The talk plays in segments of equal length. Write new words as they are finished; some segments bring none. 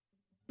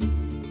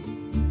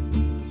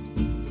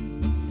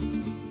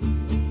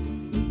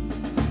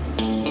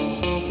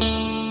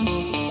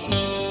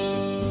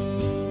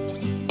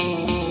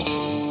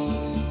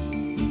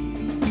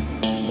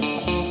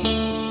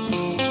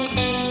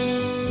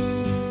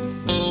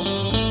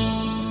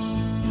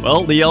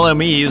Well, the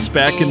LME is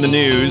back in the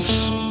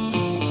news.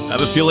 I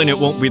have a feeling it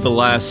won't be the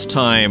last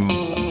time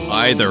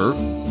either.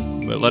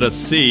 But let us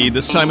see.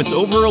 This time it's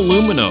over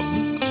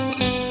aluminum.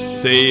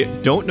 They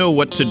don't know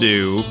what to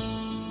do.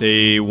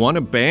 They want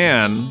to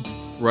ban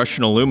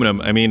Russian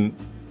aluminum. I mean,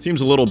 it seems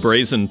a little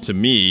brazen to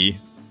me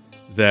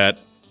that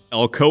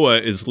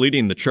Alcoa is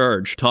leading the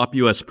charge. Top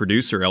U.S.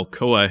 producer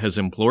Alcoa has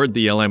implored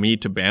the LME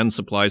to ban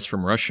supplies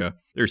from Russia.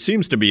 There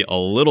seems to be a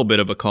little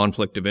bit of a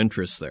conflict of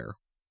interest there.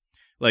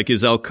 Like,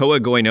 is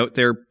Alcoa going out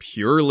there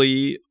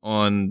purely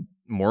on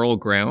moral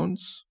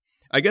grounds?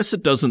 I guess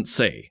it doesn't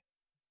say,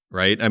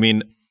 right? I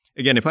mean,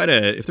 again, if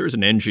there was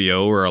an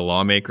NGO or a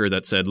lawmaker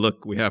that said,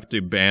 look, we have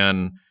to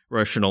ban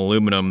Russian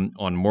aluminum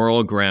on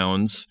moral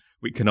grounds,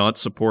 we cannot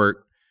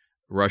support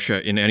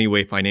Russia in any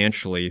way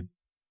financially,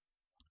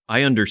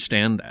 I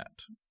understand that,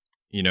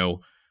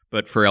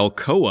 but for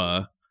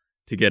Alcoa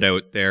to get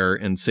out there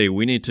and say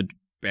we need to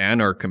ban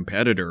our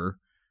competitor,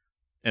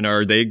 and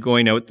are they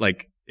going out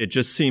like, it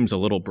just seems a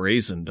little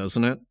brazen,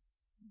 doesn't it?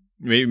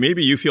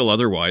 Maybe you feel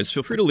otherwise.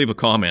 Feel free to leave a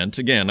comment.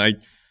 Again,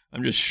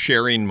 I'm just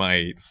sharing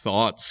my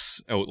thoughts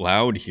out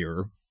loud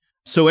here.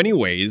 So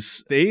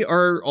anyways, they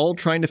are all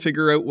trying to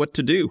figure out what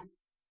to do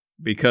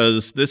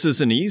because this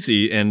isn't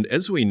easy. And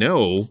as we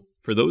know,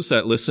 for those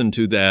that listened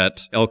to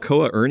that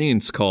Alcoa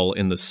earnings call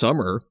in the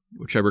summer,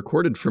 which I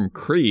recorded from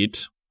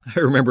Crete,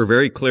 I remember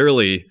very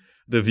clearly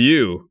the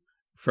view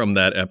from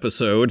that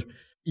episode.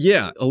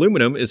 Yeah,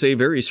 aluminum is a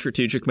very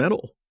strategic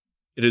metal.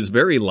 It is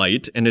very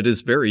light and it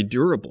is very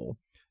durable.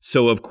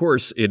 So, of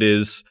course, it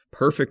is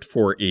perfect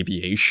for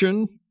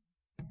aviation,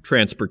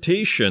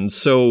 transportation.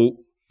 So,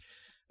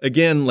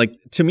 again, like,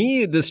 to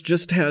me, this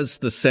just has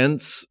the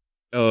sense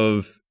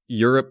of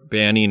Europe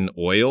banning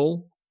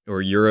oil or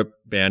Europe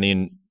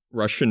banning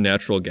Russian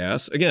natural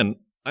gas. Again,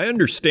 I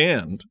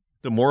understand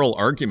the moral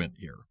argument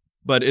here,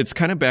 but it's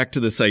kind of back to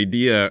this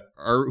idea,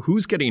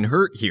 who's getting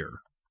hurt here,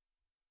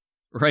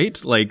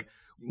 right? Like,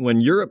 when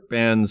Europe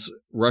bans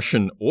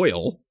Russian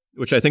oil,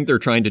 which I think they're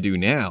trying to do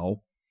now,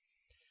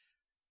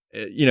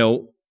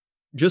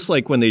 just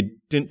like when they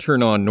didn't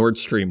turn on Nord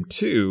Stream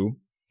 2,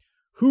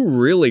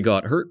 who really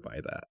got hurt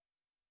by that?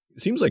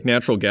 It seems like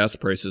natural gas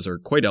prices are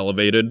quite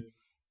elevated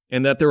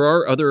and that there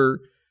are other,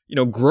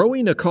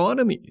 growing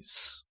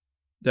economies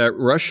that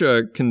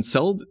Russia can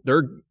sell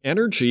their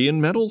energy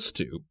and metals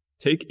to.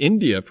 Take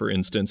India, for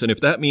instance, and if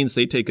that means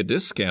they take a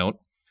discount,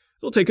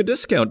 they'll take a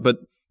discount. But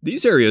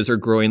these areas are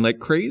growing like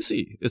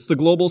crazy. It's the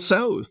global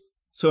south.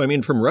 So, I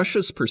mean, from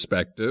Russia's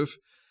perspective,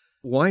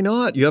 why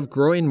not? You have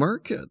growing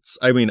markets.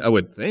 I mean, I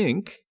would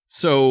think.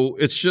 So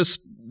it's just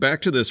back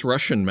to this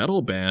Russian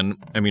metal ban.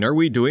 I mean, are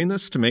we doing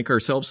this to make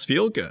ourselves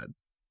feel good?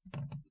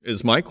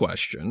 Is my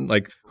question.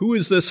 Like, who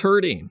is this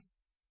hurting?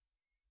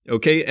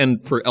 Okay,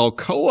 and for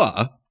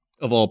Alcoa,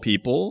 of all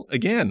people,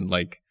 again,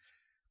 like,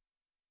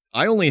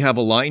 I only have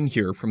a line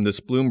here from this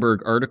Bloomberg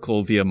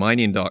article via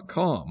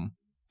mining.com.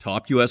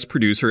 Top U.S.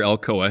 producer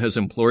Alcoa has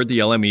implored the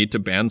LME to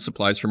ban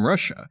supplies from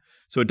Russia.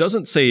 So it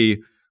doesn't say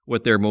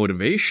what their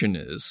motivation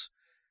is,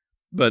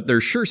 but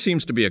there sure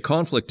seems to be a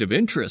conflict of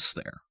interest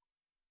there,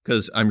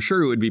 because I'm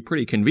sure it would be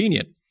pretty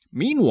convenient.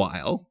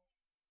 Meanwhile,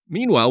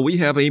 we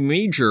have a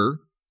major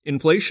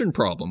inflation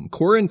problem.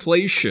 Core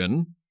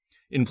inflation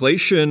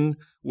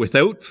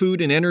without food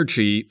and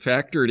energy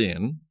factored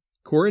in,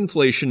 core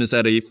inflation is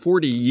at a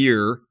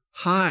 40-year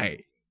high.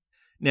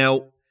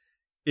 Now,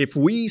 if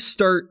we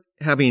start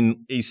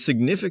having a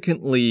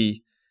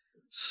significantly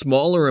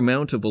smaller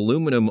amount of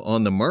aluminum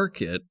on the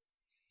market,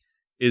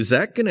 is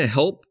that going to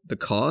help the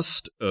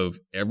cost of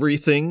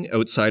everything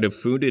outside of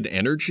food and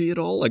energy at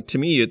all? Like, to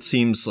me, it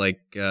seems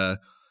like,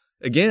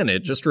 again,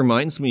 it just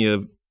reminds me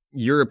of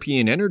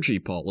European energy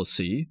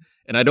policy.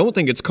 And I don't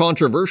think it's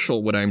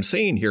controversial what I'm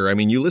saying here. I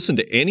mean, you listen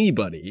to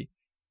anybody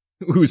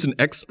who's an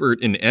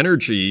expert in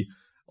energy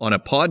on a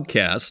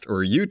podcast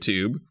or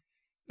YouTube,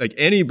 like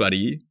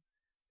anybody,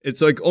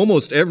 it's like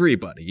almost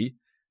everybody,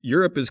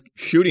 Europe is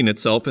shooting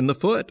itself in the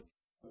foot.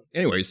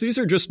 Anyways, these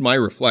are just my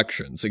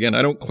reflections. Again,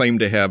 I don't claim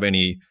to have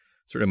any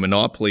sort of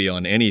monopoly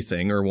on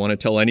anything or want to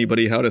tell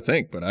anybody how to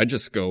think, but I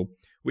just go,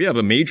 we have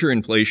a major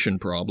inflation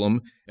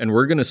problem, and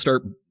we're going to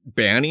start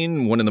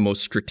banning one of the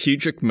most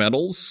strategic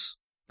metals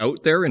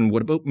out there, and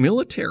what about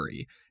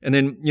military? And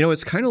then,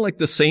 it's kind of like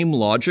the same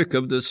logic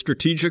of the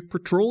Strategic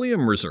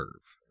Petroleum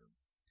Reserve.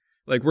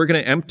 Like, we're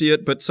going to empty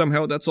it, but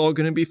somehow that's all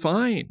going to be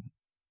fine.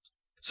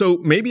 So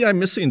maybe I'm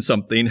missing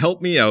something. Help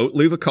me out.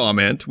 Leave a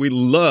comment. We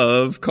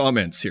love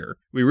comments here.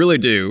 We really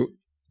do.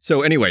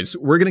 So anyways,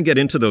 we're going to get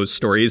into those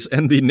stories.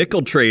 And the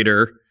nickel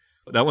trader,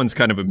 that one's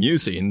kind of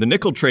amusing. The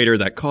nickel trader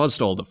that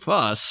caused all the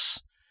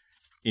fuss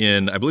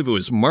in, I believe it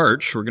was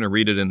March, we're going to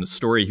read it in the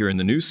story here in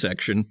the news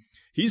section.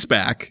 He's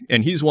back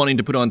and he's wanting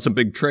to put on some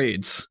big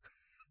trades.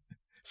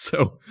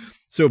 So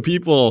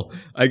people,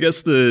 I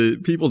guess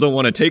the people don't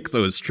want to take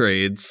those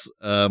trades.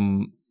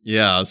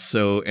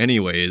 So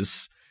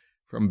anyways,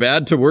 from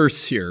bad to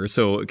worse here.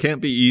 So it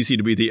can't be easy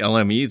to be the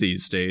LME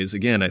these days.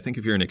 Again, I think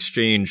if you're an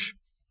exchange,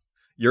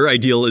 your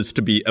ideal is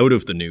to be out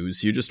of the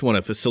news. You just want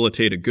to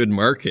facilitate a good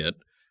market,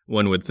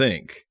 one would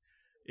think.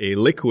 a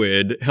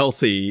liquid,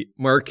 healthy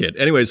market.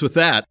 Anyways, with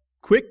that,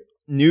 quick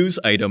news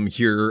item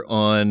here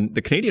on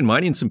the Canadian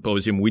Mining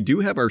Symposium. We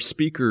do have our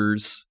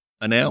speakers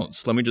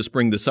announced. Let me just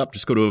bring this up.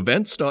 Just go to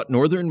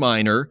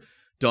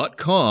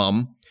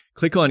events.northernminer.com,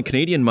 click on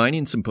Canadian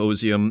Mining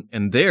Symposium,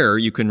 and there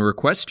you can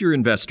request your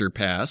investor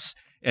pass.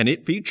 And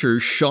it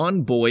features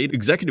Sean Boyd,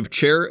 Executive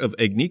Chair of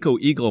Agnico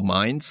Eagle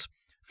Mines,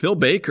 Phil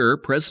Baker,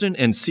 President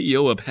and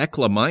CEO of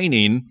Hecla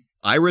Mining,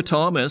 Ira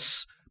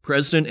Thomas,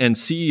 President and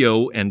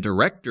CEO and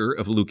Director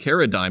of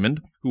Lucara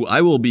Diamond, who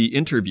I will be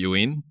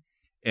interviewing,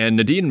 and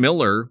Nadine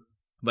Miller,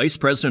 Vice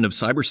President of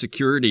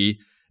Cybersecurity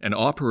and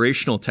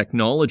Operational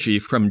Technology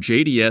from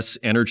JDS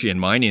Energy and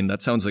Mining.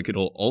 That sounds like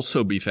it'll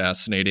also be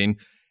fascinating.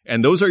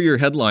 And those are your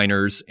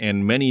headliners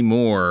and many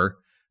more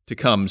to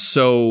come.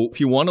 So if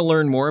you want to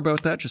learn more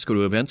about that, just go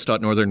to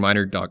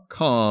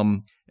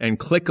events.northernminer.com and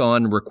click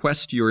on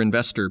Request Your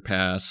Investor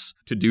Pass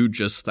to do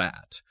just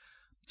that.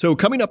 So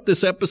coming up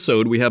this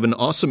episode, we have an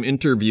awesome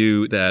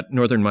interview that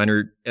Northern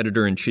Miner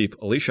Editor-in-Chief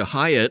Alicia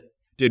Hyatt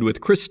did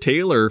with Chris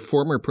Taylor,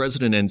 former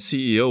president and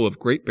CEO of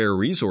Great Bear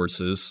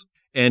Resources.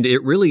 And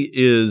it really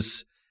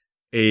is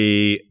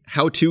a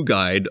how-to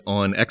guide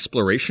on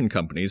exploration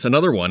companies.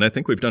 Another one, I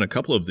think we've done a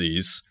couple of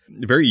these.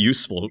 Very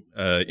useful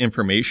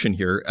information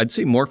here. I'd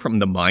say more from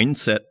the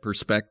mindset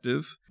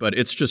perspective, but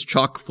it's just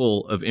chock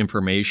full of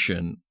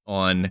information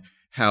on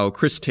how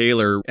Chris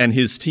Taylor and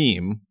his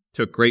team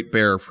took Great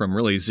Bear from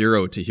really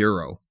zero to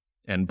hero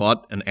and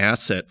bought an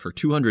asset for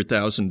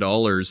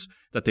 $200,000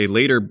 that they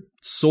later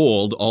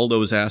sold all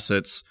those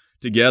assets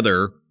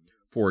together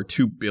for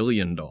 $2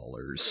 billion.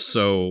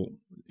 So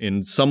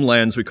in some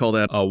lands, we call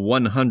that a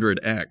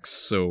 100X.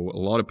 So a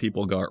lot of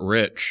people got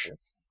rich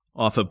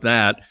off of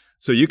that.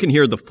 So you can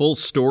hear the full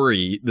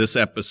story this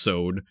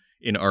episode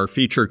in our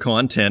feature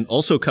content.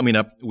 Also coming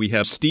up, we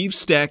have Steve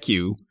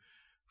Stackey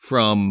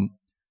from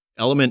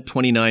Element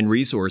 29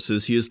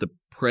 Resources. He is the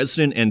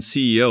president and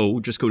CEO.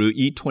 Just go to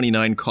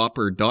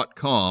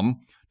e29copper.com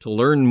to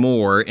learn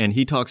more. And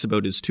he talks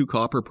about his 2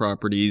 copper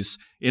properties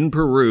in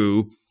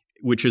Peru,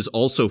 which is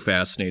also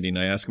fascinating.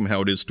 I ask him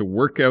how it is to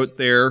work out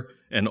there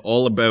and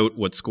all about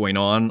what's going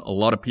on. A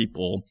lot of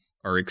people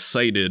are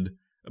excited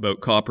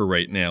about copper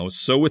right now.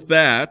 So with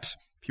that,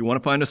 if you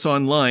want to find us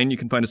online, you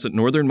can find us at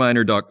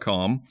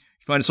northernminer.com. You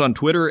can find us on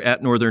Twitter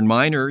at Northern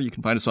Miner. You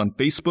can find us on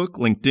Facebook,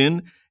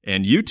 LinkedIn,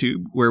 and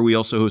YouTube, where we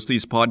also host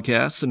these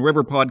podcasts and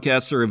wherever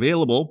podcasts are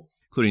available,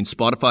 including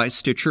Spotify,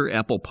 Stitcher,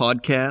 Apple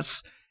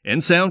Podcasts,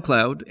 and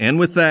SoundCloud. And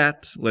with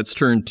that, let's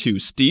turn to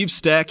Steve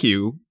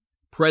Stackey,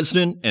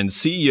 President and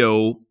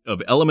CEO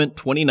of Element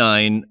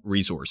 29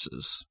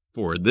 Resources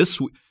for this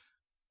week.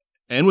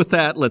 And with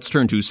that, let's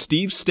turn to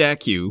Steve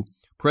Stackey,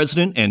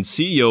 President and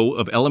CEO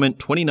of Element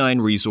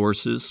 29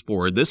 Resources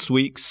for this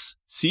week's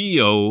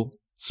CEO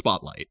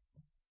Spotlight.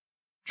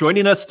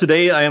 Joining us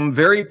today, I am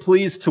very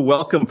pleased to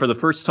welcome for the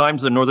first time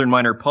to the Northern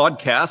Miner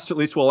podcast, at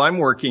least while I'm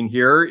working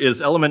here,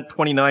 is Element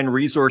 29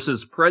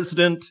 Resources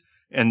President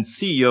and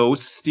CEO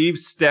Steve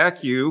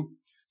Stackey.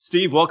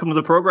 Steve, welcome to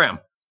the program.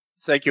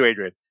 Thank you,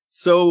 Adrian.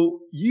 So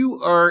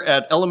you are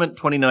at Element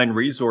 29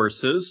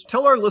 Resources.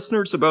 Tell our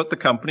listeners about the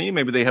company.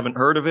 Maybe they haven't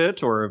heard of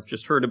it or have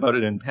just heard about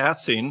it in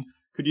passing.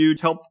 Could you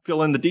help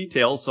fill in the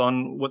details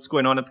on what's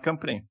going on at the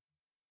company?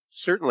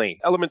 Certainly.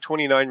 Element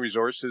 29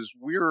 Resources,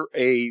 we're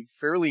a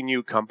fairly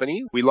new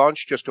company. We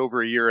launched just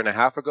over a year and a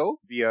half ago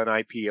via an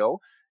IPO,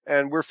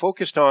 and we're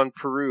focused on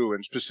Peru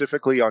and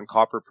specifically on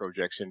copper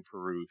projects in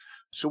Peru.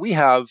 So we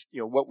have,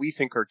 what we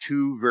think are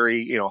 2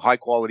 very, high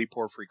quality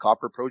porphyry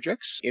copper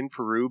projects in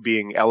Peru,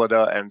 being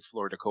Elida and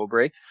Flor de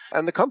Cobre.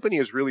 And the company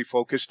is really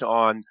focused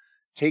on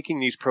taking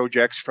these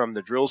projects from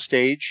the drill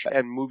stage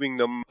and moving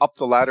them up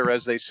the ladder,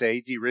 as they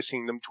say,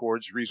 de-risking them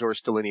towards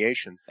resource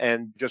delineation.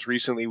 And just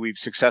recently, we've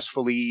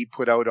successfully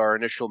put out our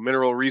initial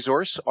mineral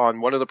resource on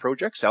one of the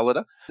projects,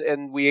 Elida,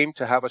 and we aim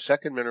to have a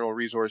second mineral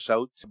resource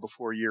out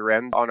before year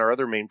end on our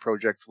other main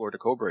project, Flor de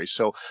Cobre.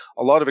 So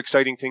a lot of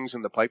exciting things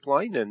in the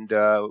pipeline, and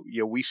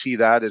we see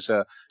that as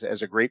a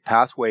great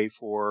pathway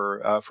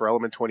for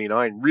Element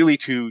 29, really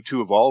to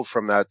evolve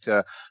from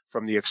that.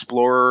 From the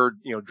explorer,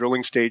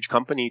 drilling stage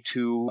company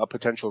to a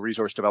potential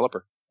resource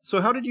developer. So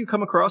how did you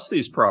come across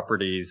these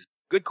properties?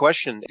 Good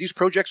question. These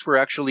projects were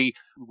actually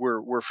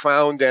were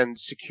found and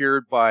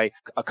secured by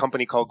a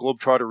company called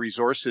Globetrotter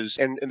Resources,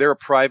 and they're a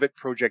private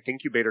project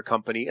incubator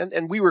company,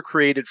 and we were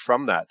created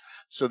from that.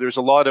 So there's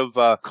a lot of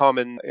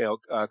common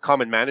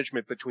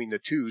management between the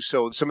two.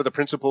 So some of the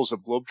principals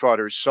of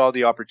Globetrotters saw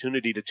the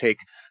opportunity to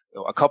take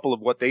a couple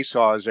of what they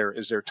saw as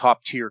their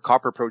top tier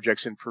copper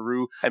projects in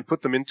Peru and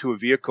put them into a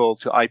vehicle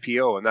to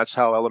IPO, and that's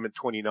how Element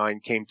 29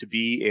 came to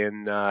be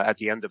at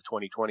the end of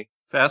 2020.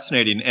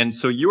 Fascinating. And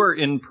so you are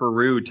in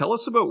Peru. Tell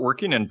us about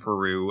working in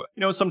Peru.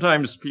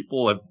 Sometimes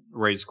people have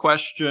raised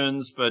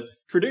questions, but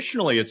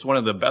traditionally it's one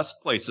of the best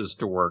places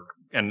to work.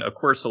 And of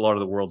course, a lot of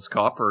the world's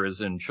copper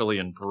is in Chile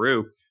and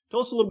Peru. Tell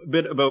us a little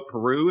bit about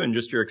Peru and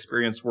just your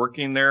experience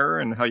working there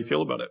and how you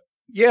feel about it.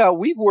 Yeah,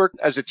 we've worked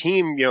as a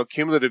team,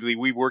 cumulatively,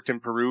 we've worked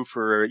in Peru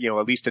for,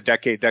 at least a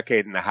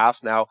decade and a half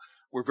now.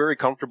 we're very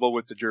comfortable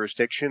with the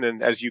jurisdiction.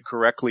 And as you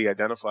correctly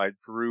identified,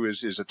 Peru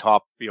is a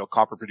top,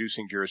 copper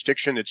producing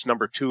jurisdiction. It's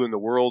number 2 in the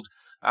world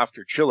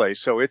after Chile.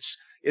 So it's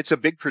a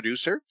big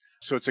producer.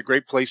 So it's a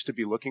great place to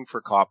be looking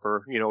for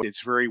copper.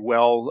 It's very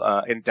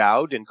well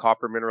endowed in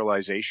copper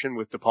mineralization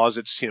with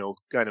deposits,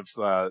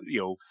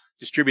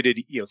 distributed,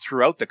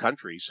 throughout the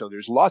country. So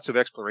there's lots of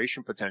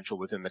exploration potential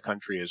within the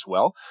country as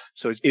well.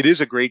 So it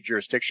is a great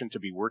jurisdiction to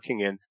be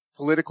working in.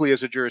 Politically,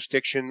 as a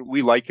jurisdiction,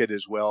 we like it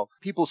as well.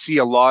 People see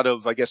a lot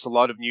of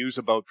news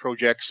about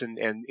projects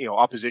and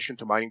opposition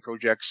to mining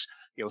projects,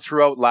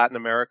 throughout Latin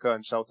America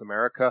and South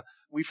America.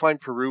 We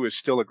find Peru is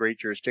still a great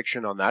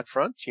jurisdiction on that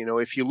front.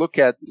 If you look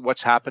at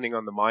what's happening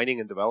on the mining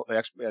and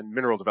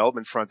mineral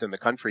development front in the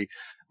country,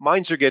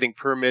 mines are getting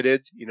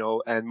permitted,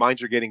 and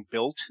mines are getting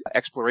built.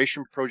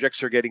 Exploration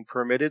projects are getting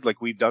permitted, like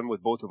we've done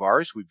with both of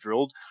ours. We've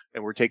drilled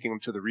and we're taking them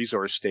to the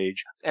resource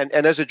stage. And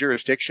as a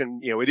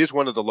jurisdiction, it is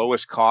one of the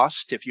lowest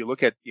cost. If you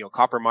look at,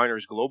 copper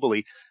miners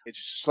globally,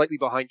 it's slightly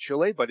behind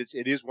Chile, but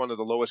it is one of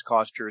the lowest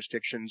cost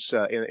jurisdictions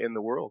in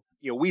the world.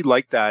 We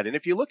like that. And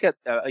if you look at,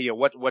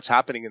 what's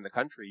happening in the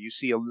country, you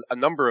see a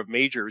number of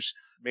majors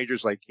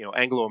like,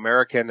 Anglo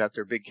American at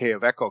their big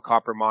Quellaveco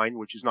copper mine,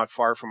 which is not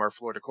far from our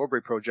Flor de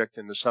Cobre project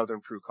in the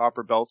southern Peru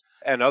copper belt,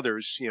 and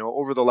others.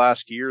 Over the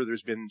last year,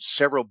 there's been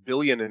several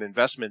billion in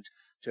investment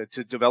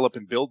to develop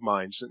and build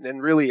mines.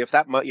 And really, if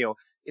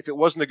it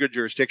wasn't a good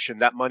jurisdiction,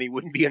 that money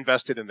wouldn't be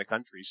invested in the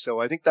country. So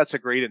I think that's a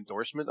great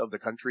endorsement of the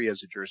country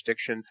as a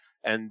jurisdiction,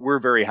 and we're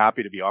very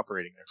happy to be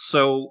operating there.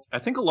 So I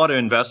think a lot of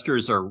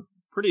investors are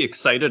pretty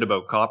excited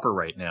about copper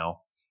right now.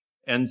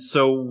 And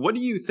so what do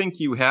you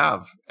think you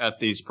have at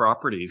these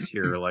properties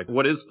here? Like,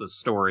 what is the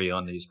story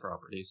on these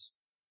properties?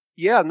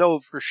 Yeah, no,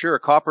 for sure.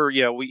 Copper,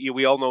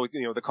 we all know,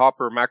 the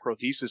copper macro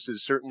thesis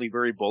is certainly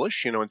very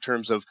bullish, in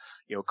terms of,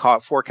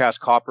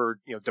 forecast copper,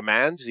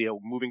 demand,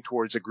 moving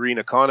towards a green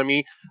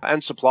economy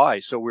and supply.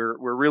 So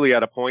we're really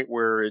at a point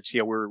where it's,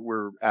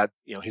 we're at,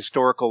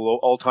 historical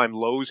all-time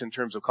lows in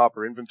terms of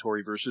copper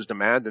inventory versus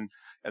demand.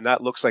 And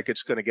that looks like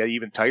it's going to get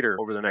even tighter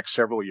over the next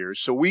several years.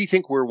 So we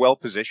think we're well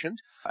positioned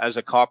as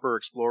a copper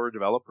explorer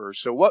developer.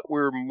 So what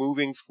we're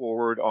moving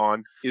forward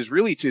on is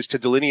to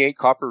delineate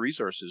copper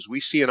resources. We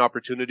see an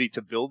opportunity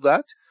to build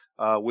that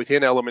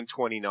within Element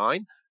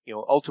 29,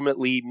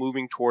 ultimately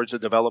moving towards a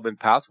development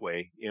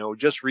pathway.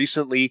 Just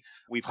recently,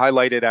 we've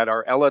highlighted at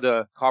our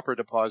Elida copper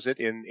deposit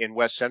in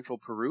west central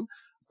Peru,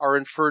 our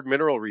inferred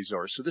mineral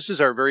resource. So this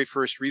is our very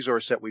first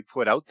resource that we've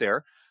put out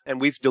there. And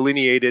we've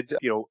delineated,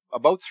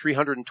 about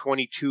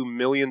 322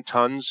 million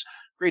tons,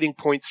 grading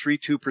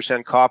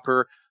 0.32%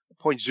 copper,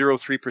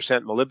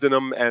 0.03%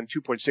 molybdenum, and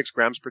 2.6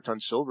 grams per ton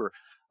silver.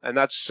 And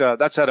that's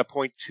at a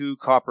 0.2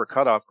 copper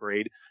cutoff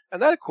grade.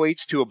 And that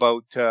equates to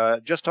about,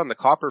 just on the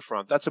copper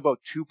front, that's about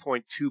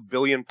 2.2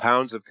 billion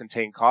pounds of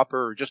contained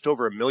copper, or just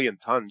over 1 million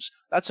tons.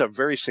 That's a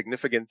very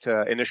significant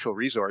initial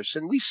resource.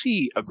 And we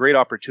see a great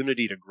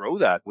opportunity to grow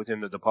that within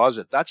the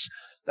deposit. That's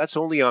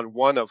only on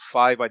one of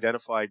 5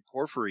 identified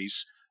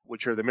porphyries,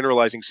 which are the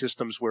mineralizing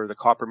systems where the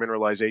copper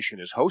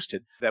mineralization is hosted,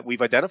 that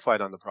we've identified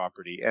on the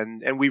property.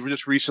 And we've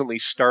just recently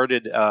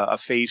started a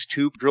phase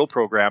 2 drill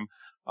program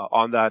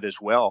on that as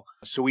well.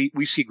 So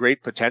we see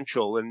great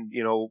potential. And,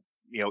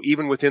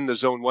 even within the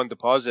Zone 1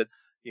 deposit,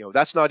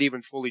 that's not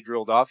even fully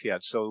drilled off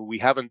yet. So we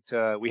haven't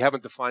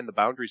defined the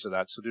boundaries of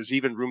that. So there's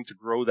even room to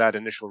grow that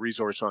initial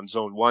resource on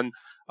Zone 1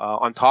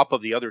 on top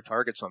of the other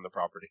targets on the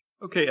property.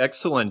 Okay,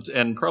 excellent.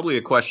 And probably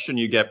a question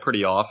you get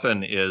pretty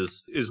often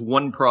is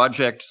one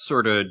project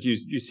sort of, do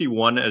you see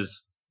one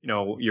as,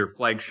 your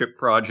flagship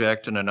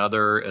project and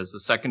another as a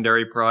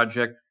secondary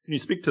project? Can you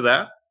speak to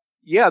that?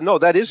 Yeah, no,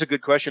 that is a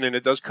good question, and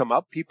it does come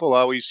up. People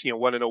always,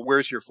 want to know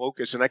where's your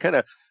focus,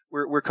 and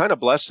we're kind of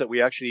blessed that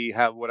we actually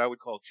have what I would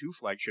call 2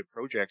 flagship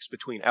projects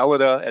between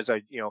Elida, as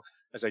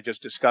I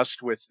just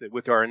discussed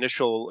with our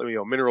initial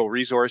mineral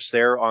resource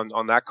there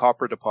on that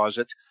copper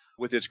deposit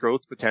with its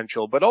growth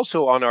potential, but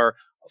also on our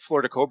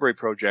Flor de Cobre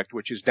project,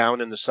 which is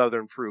down in the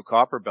southern Peru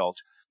copper belt.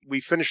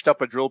 We finished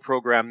up a drill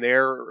program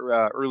there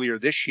earlier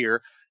this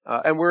year.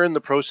 And we're in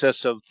the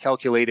process of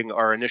calculating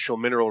our initial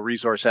mineral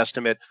resource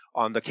estimate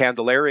on the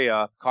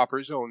Candelaria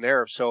copper zone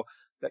there. So,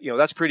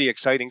 that's pretty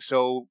exciting.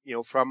 So,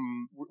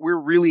 we're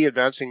really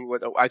advancing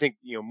what I think,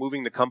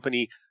 moving the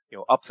company,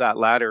 up that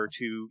ladder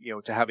to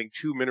having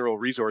 2 mineral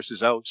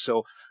resources out.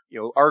 So,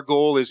 our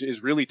goal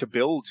is really to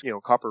build,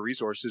 copper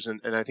resources.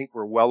 And I think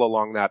we're well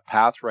along that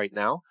path right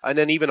now. And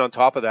then even on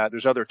top of that,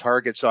 there's other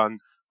targets on,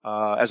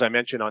 as I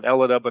mentioned, on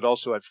Elida, but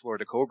also at Flor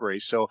de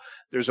Cobre. So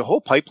there's a whole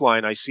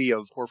pipeline I see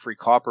of porphyry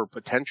copper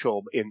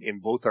potential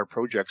in both our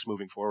projects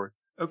moving forward.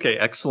 Okay,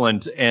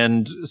 excellent.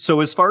 And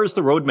so as far as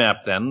the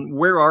roadmap then,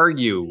 where are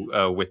you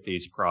with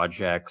these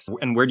projects?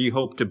 And where do you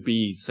hope to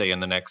be, say, in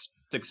the next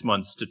 6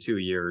 months to 2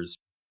 years?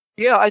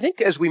 Yeah, I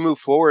think as we move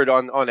forward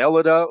on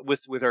Elida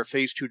with our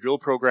phase 2 drill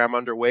program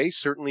underway,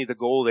 certainly the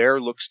goal there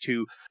looks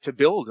to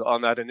build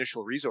on that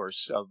initial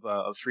resource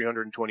of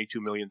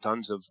 322 million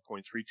tons of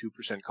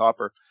 0.32%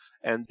 copper.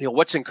 And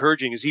what's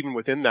encouraging is even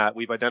within that,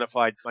 we've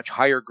identified much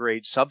higher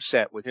grade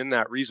subset within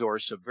that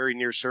resource of very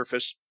near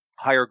surface,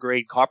 higher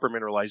grade copper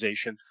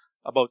mineralization,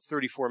 about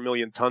 34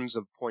 million tons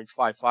of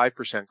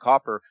 0.55%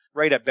 copper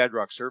right at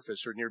bedrock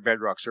surface or near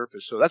bedrock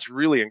surface. So that's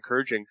really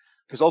encouraging,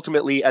 because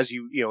ultimately, as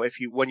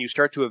when you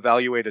start to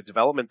evaluate a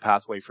development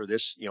pathway for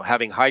this,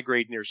 having high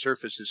grade near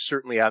surface is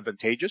certainly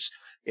advantageous.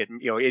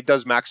 It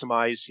does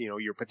maximize,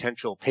 your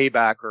potential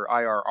payback or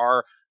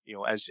IRR,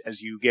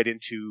 as you get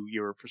into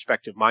your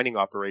prospective mining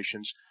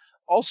operations.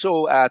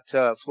 Also at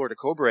Flor de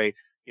Cobre,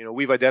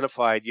 we've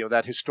identified,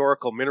 that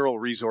historical mineral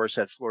resource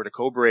at Flor de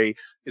Cobre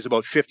is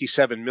about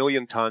 57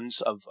 million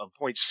tons of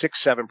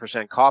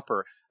 0.67%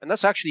 copper. And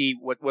that's actually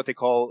what they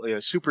call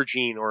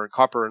supergene or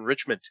copper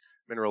enrichment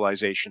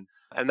mineralization.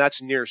 And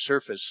that's near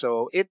surface.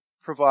 So it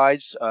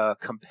provides a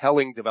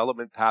compelling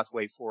development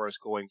pathway for us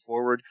going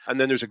forward. And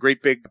then there's a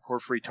great big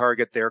porphyry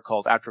target there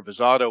called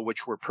Atravesado,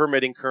 which we're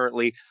permitting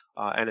currently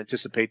and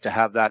anticipate to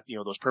have that,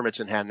 those permits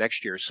in hand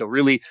next year. So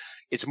really,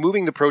 it's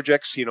moving the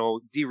projects,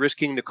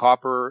 de-risking the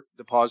copper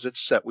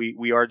deposits that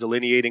we are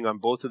delineating on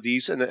both of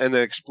these and then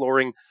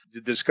exploring the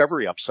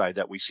discovery upside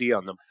that we see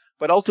on them.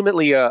 But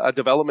ultimately, a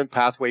development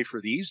pathway for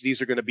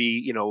these are going to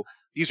be,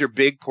 these are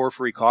big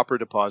porphyry copper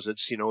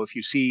deposits. If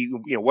you see,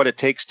 what it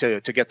takes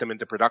to get them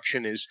into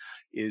production is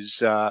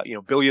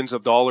billions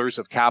of dollars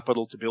of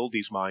capital to build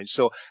these mines.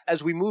 So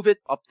as we move it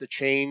up the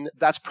chain,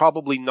 that's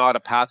probably not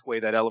a pathway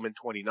that Element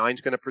 29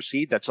 is going to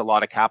proceed. That's a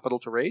lot of capital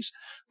to raise.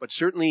 But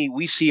certainly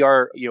we see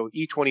our,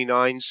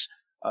 E29's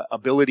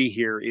ability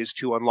here is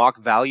to unlock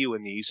value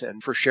in these,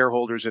 and for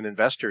shareholders and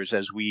investors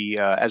as we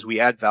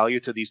add value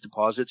to these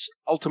deposits,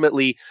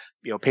 ultimately,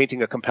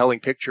 painting a compelling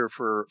picture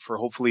for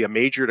hopefully a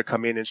major to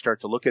come in and start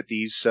to look at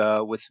these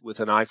with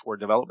an eye for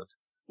development.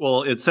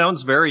 Well, it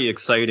sounds very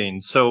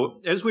exciting.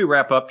 So as we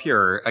wrap up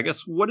here, I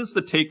guess what is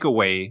the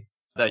takeaway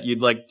that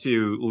you'd like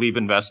to leave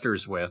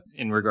investors with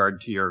in regard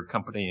to your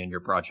company and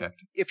your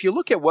project? If you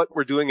look at what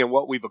we're doing and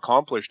what we've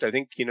accomplished, I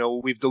think,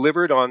 we've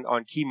delivered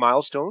on key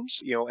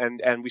milestones,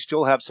 and we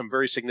still have some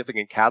very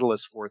significant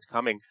catalysts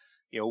forthcoming.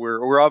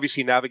 We're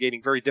obviously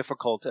navigating very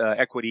difficult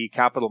equity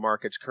capital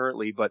markets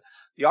currently, but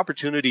the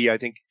opportunity, I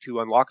think, to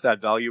unlock that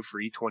value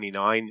for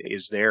E29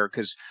 is there,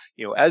 because,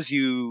 as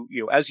you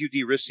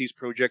de-risk these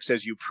projects,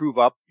 as you prove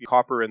up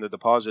copper in the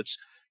deposits,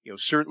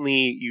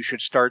 certainly you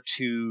should start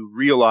to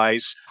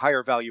realize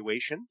higher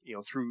valuation,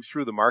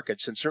 through the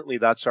markets. And certainly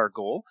that's our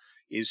goal,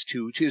 is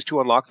to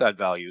unlock that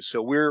value.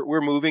 So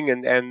we're moving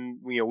and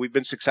we've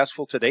been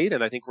successful to date.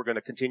 And I think we're going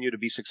to continue to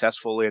be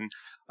successful in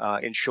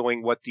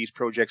showing what these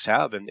projects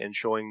have and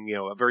showing,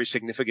 a very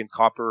significant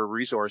copper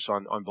resource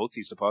on both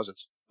these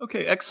deposits.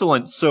 Okay,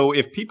 excellent. So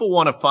if people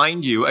want to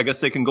find you, I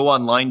guess they can go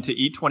online to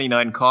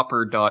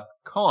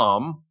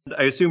e29copper.com.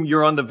 I assume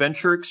you're on the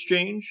Venture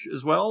Exchange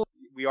as well?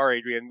 We are,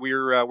 Adrian.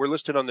 We're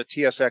listed on the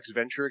TSX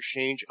Venture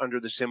Exchange under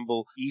the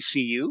symbol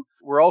ECU.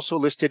 We're also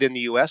listed in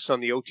the U.S.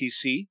 on the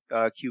OTC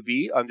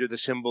QB under the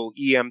symbol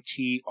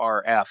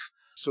EMTRF.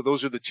 So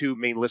those are the two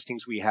main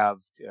listings we have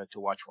to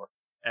watch for.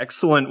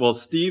 Excellent. Well,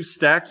 Steve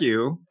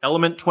Stacku,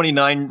 Element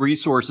 29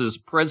 Resources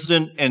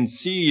President and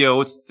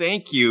CEO,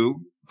 thank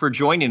you for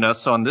joining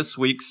us on this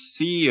week's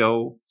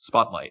CEO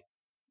Spotlight.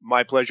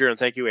 My pleasure, and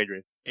thank you,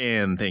 Adrian.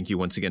 And thank you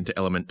once again to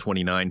Element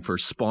 29 for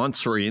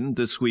sponsoring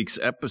this week's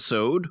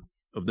episode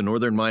of the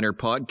Northern Miner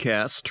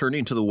Podcast.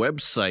 Turning to the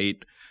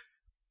website,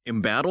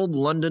 embattled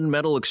London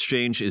Metal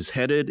Exchange is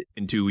headed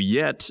into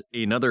yet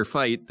another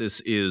fight.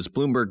 This is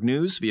Bloomberg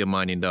News via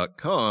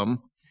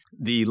mining.com.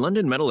 The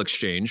London Metal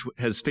Exchange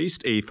has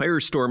faced a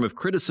firestorm of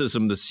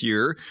criticism this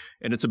year,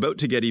 and it's about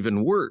to get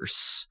even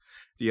worse.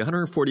 The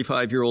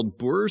 145-year-old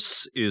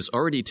bourse is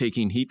already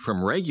taking heat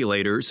from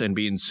regulators and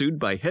being sued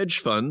by hedge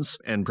funds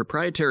and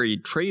proprietary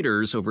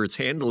traders over its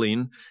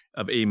handling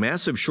of a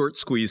massive short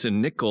squeeze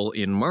in nickel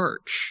in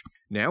March.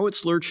 Now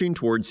it's lurching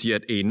towards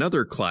yet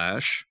another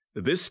clash,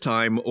 this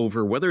time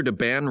over whether to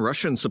ban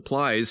Russian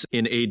supplies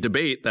in a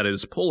debate that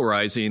is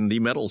polarizing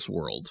the metals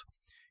world.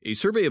 A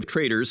survey of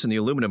traders in the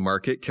aluminum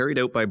market carried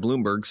out by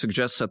Bloomberg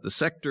suggests that the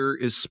sector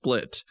is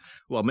split.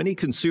 While many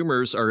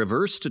consumers are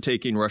averse to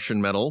taking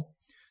Russian metal,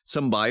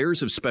 some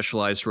buyers of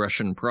specialized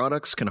Russian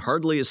products can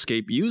hardly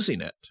escape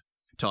using it.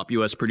 Top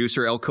U.S.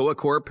 producer Alcoa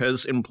Corp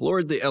has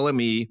implored the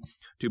LME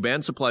to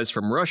ban supplies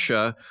from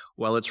Russia,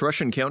 while its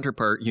Russian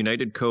counterpart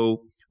United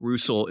Co.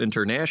 Rusal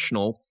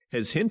International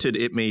has hinted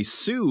it may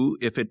sue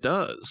if it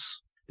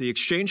does. The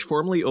exchange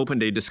formally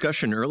opened a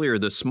discussion earlier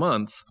this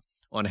month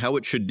on how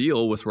it should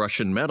deal with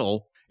Russian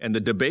metal, and the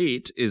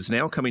debate is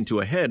now coming to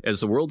a head as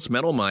the world's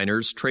metal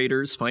miners,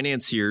 traders,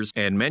 financiers,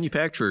 and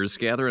manufacturers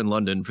gather in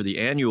London for the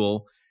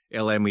annual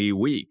LME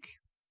Week.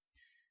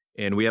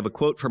 And we have a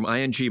quote from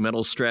ING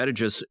Metal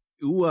strategist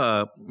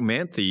Ua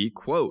Manthi,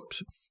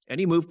 quote,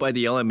 "Any move by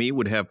the LME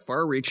would have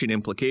far-reaching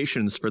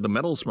implications for the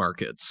metals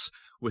markets.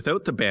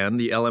 Without the ban,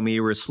 the LME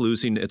risks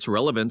losing its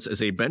relevance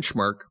as a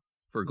benchmark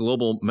for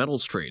global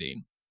metals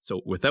trading."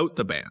 So without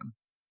the ban.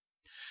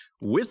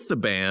 With the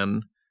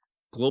ban,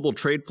 global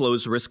trade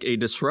flows risk a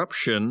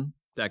disruption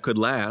that could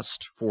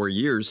last for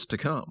years to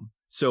come.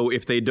 So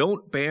if they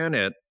don't ban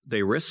it,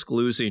 they risk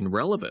losing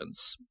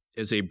relevance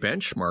as a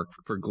benchmark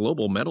for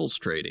global metals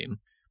trading.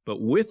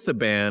 But with the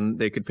ban,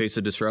 they could face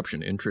a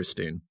disruption.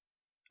 Interesting.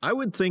 I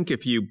would think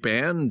if you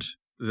banned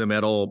the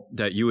metal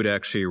that you would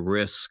actually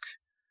risk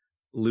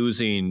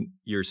losing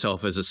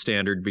yourself as a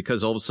standard,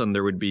 because all of a sudden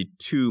there would be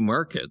two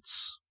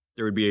markets.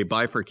 There would be a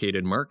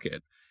bifurcated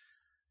market.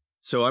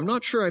 So I'm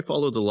not sure I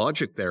follow the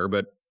logic there,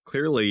 but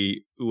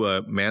clearly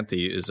Ua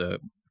Manthi is a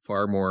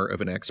far more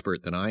of an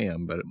expert than I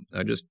am, but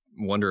I just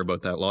wonder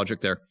about that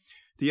logic there.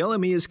 The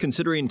LME is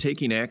considering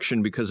taking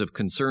action because of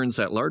concerns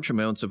that large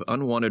amounts of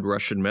unwanted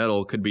Russian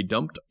metal could be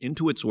dumped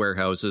into its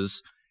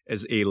warehouses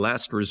as a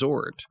last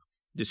resort,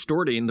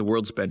 distorting the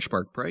world's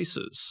benchmark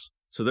prices.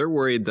 So they're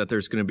worried that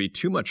there's going to be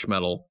too much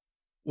metal.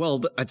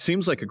 Well, it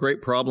seems like a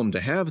great problem to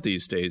have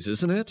these days,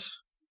 isn't it?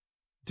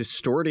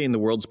 Distorting the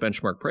world's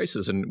benchmark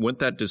prices. And wouldn't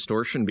that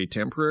distortion be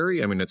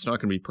temporary? I mean, it's not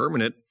going to be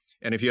permanent.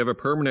 And if you have a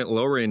permanent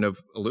lowering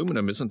of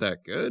aluminum, isn't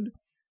that good?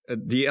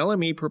 The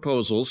LME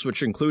proposals,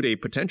 which include a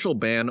potential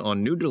ban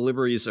on new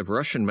deliveries of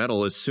Russian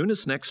metal as soon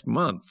as next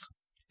month,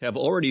 have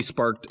already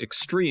sparked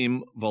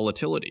extreme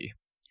volatility,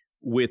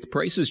 with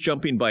prices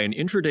jumping by an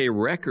intraday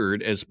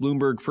record, as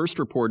Bloomberg first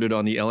reported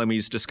on the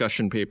LME's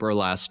discussion paper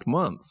last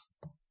month.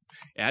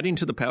 Adding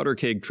to the powder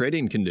keg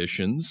trading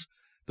conditions,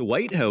 the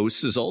White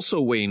House is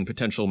also weighing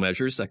potential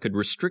measures that could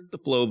restrict the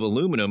flow of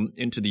aluminum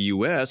into the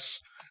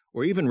U.S.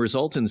 or even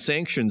result in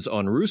sanctions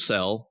on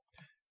Rusal,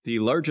 the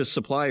largest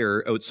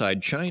supplier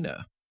outside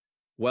China.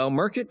 While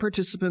market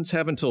participants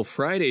have until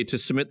Friday to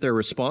submit their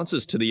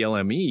responses to the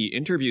LME,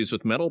 interviews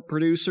with metal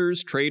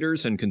producers,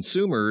 traders, and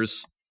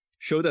consumers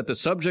show that the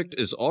subject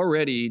is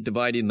already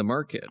dividing the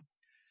market.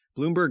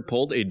 Bloomberg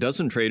polled a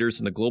dozen traders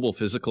in the global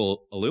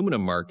physical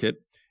aluminum market,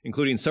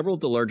 including several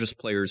of the largest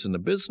players in the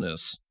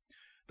business.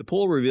 The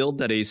poll revealed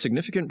that a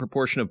significant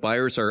proportion of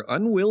buyers are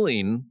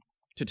unwilling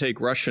to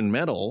take Russian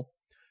metal,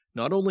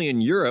 not only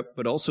in Europe,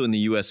 but also in the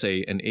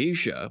USA and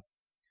Asia.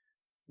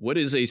 What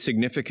is a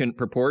significant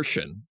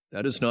proportion?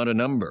 That is not a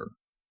number.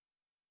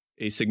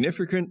 A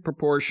significant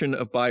proportion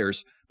of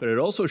buyers, but it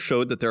also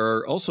showed that there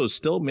are also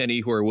still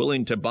many who are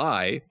willing to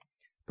buy,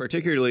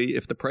 particularly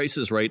if the price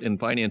is right and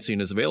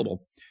financing is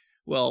available.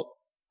 Well,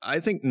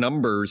 I think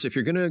numbers, if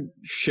you're going to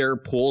share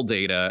poll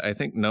data, I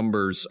think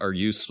numbers are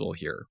useful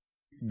here.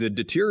 The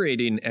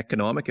deteriorating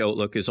economic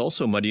outlook is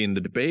also muddying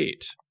the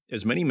debate,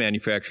 as many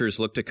manufacturers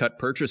look to cut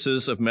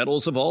purchases of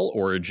metals of all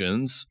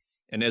origins,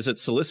 and as it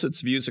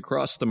solicits views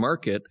across the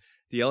market,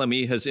 the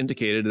LME has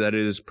indicated that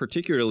it is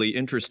particularly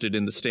interested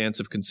in the stance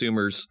of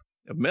consumers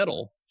of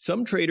metal.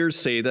 Some traders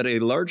say that a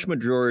large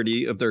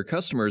majority of their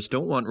customers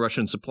don't want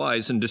Russian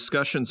supplies in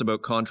discussions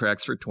about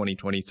contracts for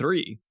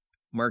 2023.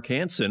 Mark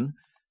Hansen,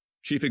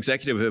 chief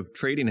executive of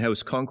trading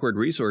house Concord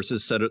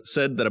Resources,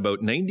 said that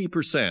about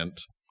 90%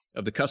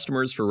 of the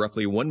customers for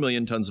roughly 1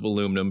 million tons of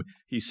aluminum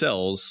he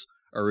sells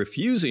are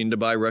refusing to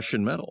buy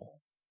Russian metal.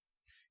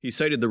 He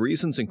cited the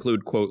reasons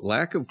include, quote,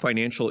 lack of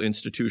financial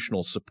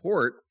institutional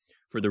support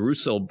for the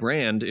Rusal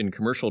brand in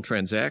commercial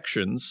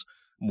transactions,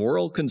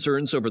 moral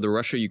concerns over the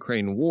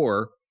Russia-Ukraine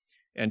war,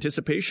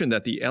 anticipation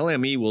that the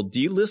LME will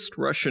delist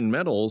Russian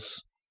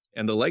metals,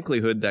 and the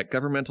likelihood that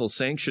governmental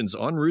sanctions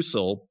on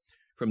Rusal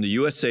from the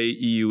USA,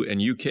 EU,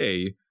 and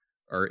UK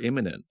are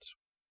imminent.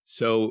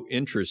 So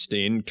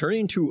interesting.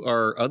 Turning to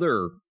our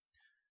other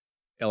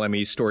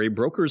LME story,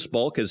 brokers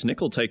balk as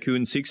nickel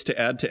tycoon seeks to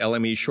add to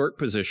LME short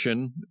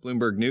position.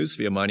 Bloomberg News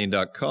via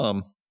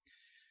mining.com.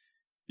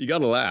 You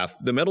gotta laugh.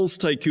 The metals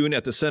tycoon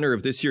at the center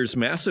of this year's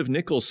massive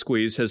nickel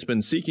squeeze has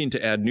been seeking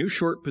to add new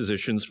short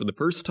positions for the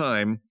first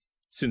time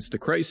since the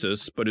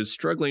crisis, but is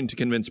struggling to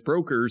convince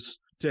brokers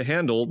to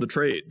handle the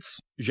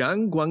trades.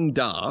 Zhang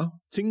Guangda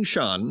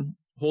Tsingshan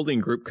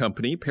Holding Group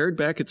Company pared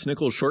back its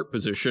nickel short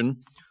position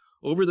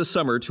over the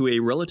summer to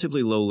a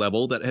relatively low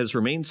level that has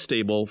remained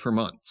stable for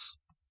months.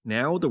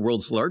 Now, the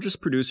world's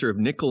largest producer of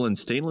nickel and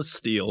stainless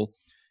steel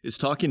is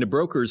talking to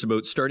brokers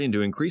about starting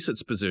to increase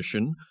its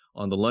position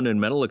on the London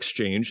Metal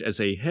Exchange as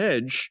a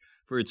hedge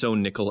for its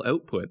own nickel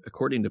output,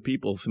 according to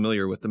people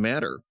familiar with the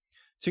matter.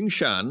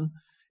 Tsingshan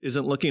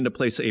isn't looking to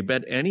place a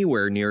bet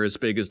anywhere near as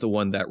big as the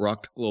one that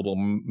rocked global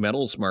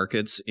metals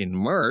markets in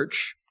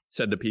March,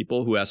 said the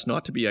people who asked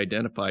not to be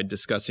identified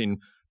discussing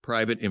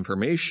private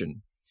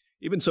information.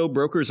 Even so,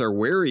 brokers are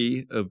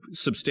wary of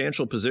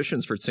substantial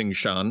positions for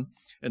Tsingshan,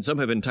 and some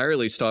have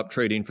entirely stopped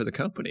trading for the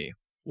company.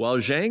 While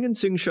Zhang and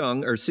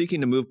Tsingshan are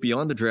seeking to move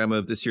beyond the drama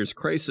of this year's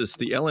crisis,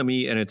 the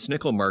LME and its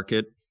nickel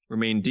market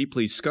remain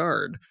deeply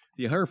scarred.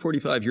 The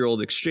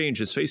 145-year-old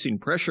exchange is facing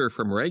pressure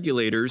from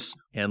regulators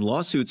and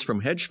lawsuits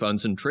from hedge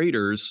funds and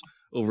traders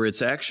over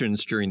its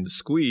actions during the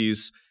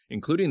squeeze,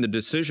 including the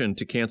decision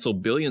to cancel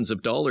billions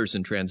of dollars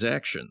in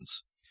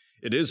transactions.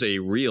 It is a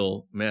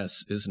real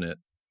mess, isn't it?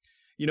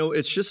 You know,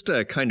 it's just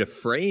a kind of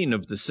fraying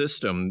of the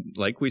system,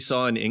 like we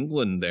saw in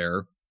England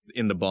there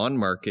in the bond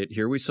market.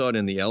 Here we saw it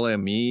in the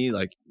LME,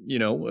 like, you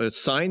know, a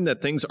sign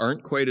that things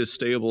aren't quite as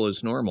stable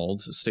as normal,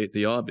 to state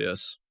the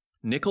obvious.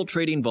 Nickel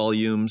trading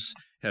volumes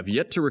have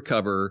yet to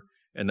recover,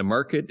 and the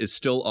market is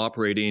still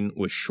operating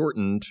with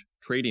shortened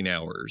trading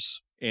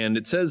hours. And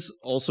it says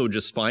also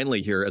just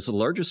finally here, as the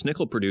largest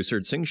nickel producer,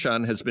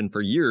 Tsingshan has been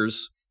for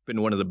years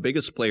been one of the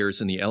biggest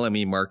players in the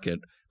LME market,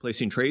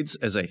 placing trades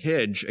as a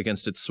hedge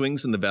against its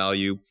swings in the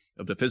value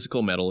of the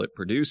physical metal it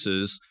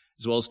produces,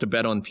 as well as to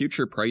bet on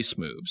future price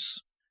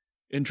moves.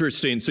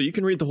 Interesting. So you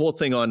can read the whole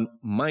thing on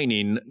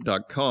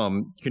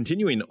mining.com.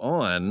 Continuing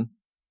on,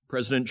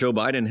 President Joe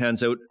Biden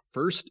hands out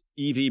first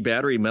EV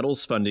battery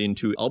metals funding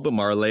to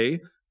Albemarle,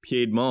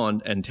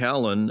 Piedmont, and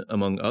Talon,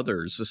 among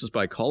others. This is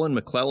by Colin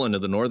McClellan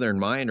of the Northern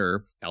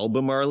Miner.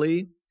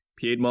 Albemarle,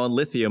 Piedmont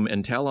Lithium,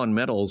 and Talon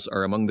Metals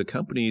are among the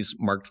companies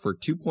marked for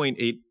 $2.8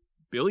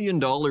 billion in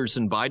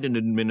Biden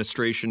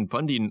administration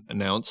funding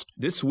announced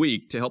this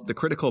week to help the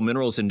critical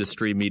minerals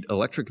industry meet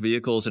electric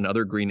vehicles and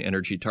other green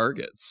energy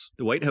targets.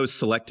 The White House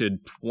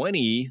selected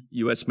 20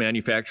 U.S.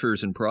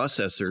 manufacturers and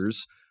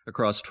processors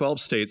across 12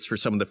 states for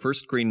some of the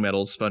first green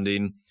metals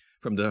funding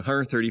from the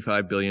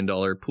 $135 billion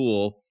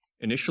pool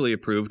initially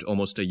approved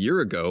almost a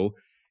year ago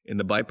in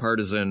the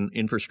Bipartisan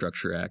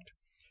Infrastructure Act.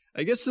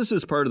 I guess this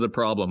is part of the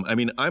problem. I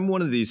mean, I'm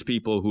one of these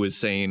people who is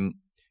saying,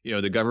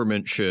 the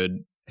government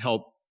should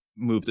help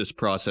move this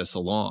process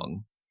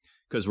along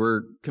because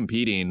we're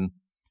competing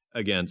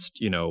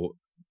against,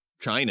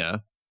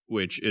 China,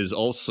 which is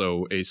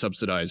also a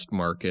subsidized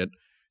market.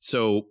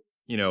 So,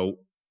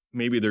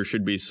 maybe there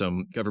should be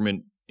some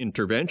government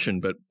intervention.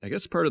 But I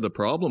guess part of the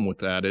problem with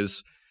that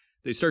is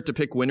they start to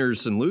pick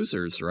winners and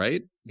losers,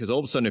 right? Because all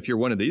of a sudden, if you're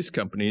one of these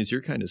companies,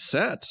 you're kind of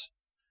set,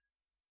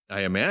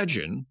 I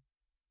imagine.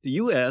 The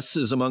U.S.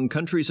 is among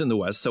countries in the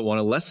West that want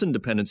to lessen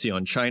dependency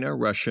on China,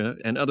 Russia,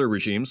 and other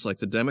regimes like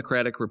the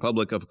Democratic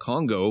Republic of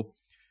Congo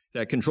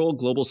that control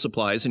global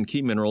supplies and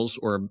key minerals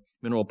or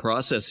mineral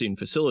processing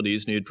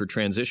facilities needed for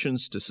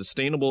transitions to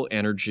sustainable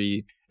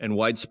energy and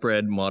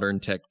widespread modern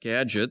tech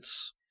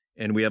gadgets.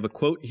 And we have a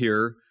quote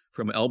here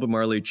from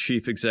Albemarle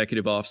Chief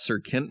Executive Officer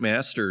Kent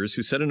Masters,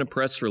 who said in a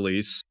press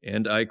release,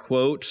 and I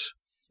quote,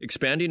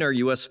 "Expanding our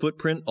U.S.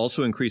 footprint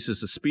also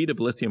increases the speed of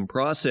lithium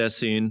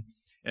processing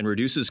and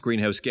reduces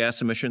greenhouse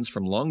gas emissions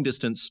from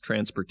long-distance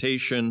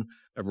transportation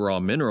of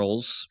raw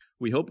minerals.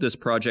 We hope this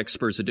project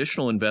spurs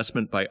additional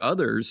investment by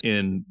others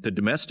in the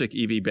domestic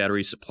EV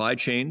battery supply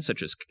chain,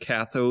 such as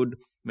cathode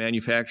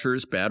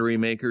manufacturers, battery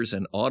makers,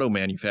 and auto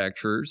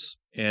manufacturers."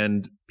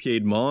 And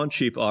Piedmont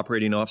Chief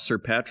Operating Officer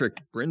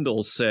Patrick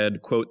Brindle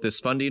said, quote, "This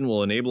funding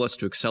will enable us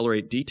to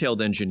accelerate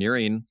detailed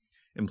engineering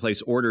and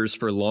place orders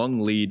for long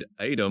lead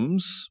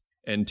items."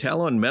 And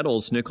Talon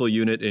Metals' nickel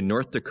unit in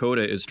North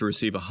Dakota is to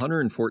receive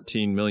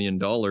 $114 million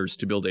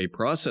to build a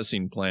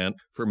processing plant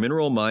for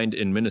mineral mined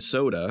in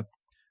Minnesota,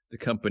 the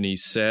company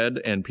said.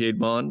 And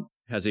Piedmont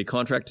has a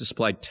contract to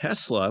supply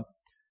Tesla,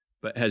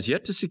 but has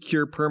yet to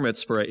secure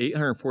permits for an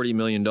 $840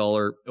 million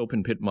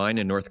open pit mine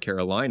in North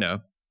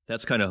Carolina.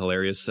 That's kind of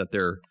hilarious that they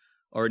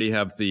already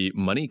have the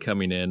money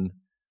coming in.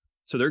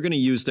 So they're going to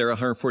use their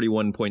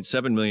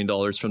 $141.7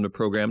 million from the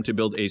program to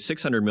build a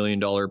 $600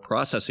 million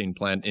processing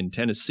plant in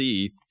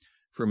Tennessee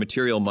for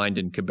material mined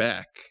in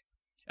Quebec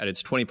at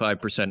its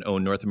 25%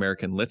 owned North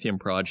American lithium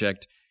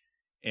project,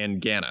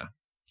 Angana.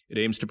 It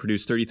aims to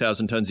produce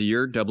 30,000 tons a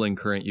year, doubling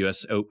current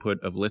U.S. output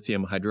of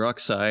lithium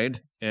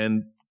hydroxide.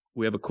 And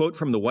we have a quote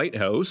from the White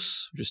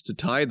House, just to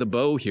tie the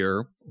bow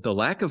here. "The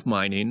lack of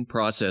mining,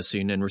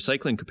 processing, and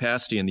recycling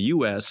capacity in the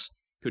U.S.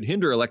 could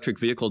hinder electric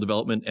vehicle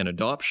development and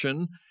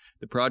adoption.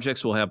 The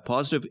projects will have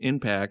positive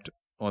impact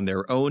on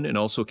their own and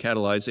also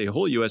catalyze a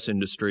whole U.S.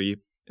 industry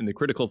in the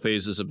critical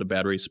phases of the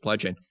battery supply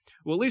chain."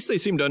 Well, at least they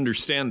seem to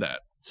understand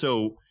that.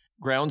 So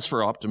grounds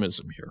for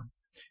optimism here.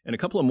 And a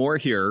couple of more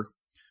here.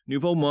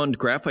 Nouveau Monde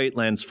Graphite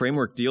lands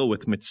framework deal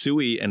with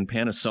Mitsui and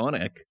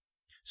Panasonic.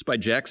 It's by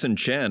Jackson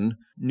Chen.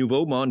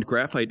 Nouveau Monde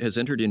Graphite has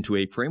entered into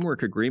a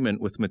framework agreement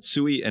with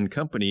Mitsui and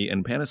Company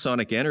and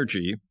Panasonic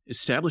Energy,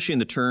 establishing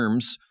the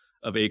terms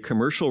of a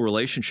commercial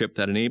relationship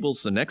that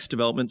enables the next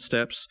development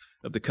steps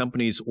of the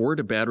company's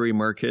ore-to-battery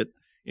market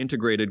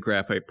integrated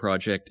graphite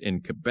project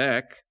in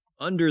Quebec.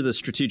 Under the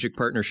strategic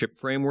partnership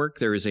framework,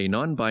 there is a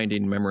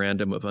non-binding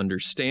memorandum of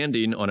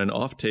understanding on an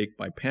offtake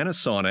by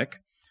Panasonic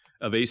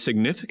of a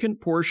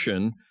significant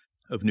portion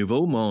of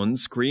Nouveau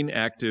Monde's green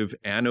active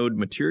anode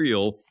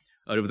material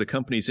out of the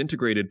company's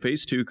integrated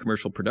Phase 2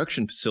 commercial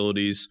production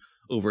facilities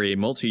over a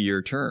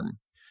multi-year term.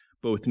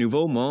 Both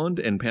Nouveau Monde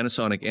and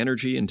Panasonic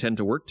Energy intend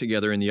to work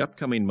together in the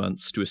upcoming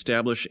months to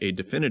establish a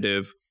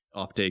definitive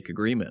offtake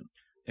agreement.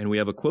 And we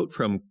have a quote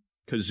from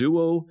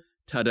Kazuo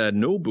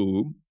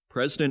Tadanobu,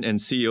 President and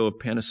CEO of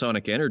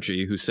Panasonic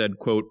Energy, who said,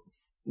 quote,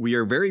 "We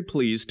are very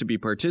pleased to be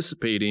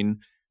participating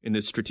in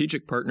this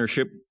strategic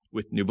partnership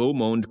with Nouveau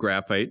Monde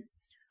Graphite,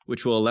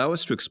 which will allow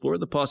us to explore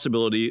the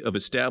possibility of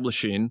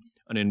establishing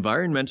an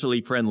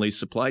environmentally friendly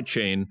supply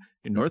chain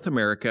in North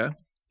America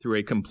through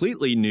a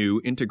completely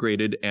new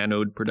integrated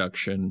anode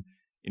production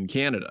in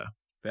Canada."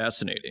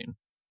 Fascinating.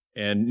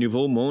 And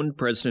Nouveau Monde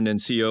President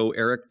and CEO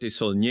Eric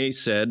Desaulniers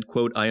said,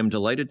 quote, "I am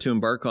delighted to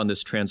embark on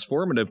this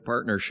transformative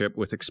partnership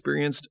with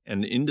experienced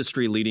and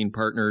industry-leading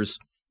partners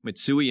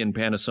Mitsui and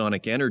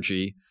Panasonic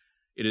Energy.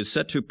 It is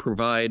set to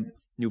provide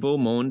Nouveau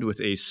Monde with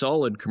a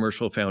solid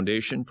commercial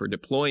foundation for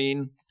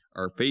deploying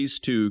our Phase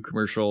 2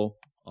 commercial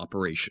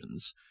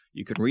operations."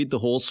 You can read the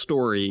whole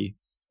story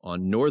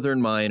on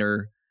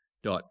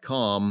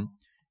northernminer.com.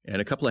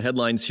 And a couple of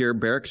headlines here.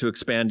 Barrick to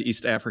expand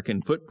East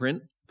African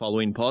footprint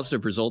following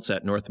positive results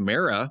at North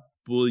Mara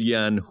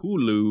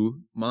Bulyanhulu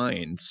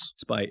mines.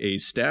 It's by a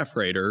staff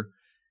writer.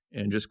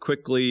 And just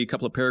quickly, a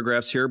couple of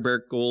paragraphs here.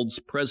 Barrick Gold's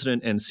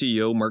president and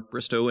CEO, Mark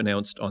Bristow,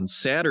 announced on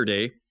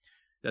Saturday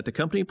that the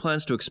company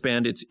plans to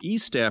expand its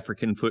East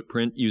African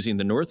footprint using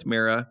the North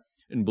Mara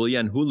and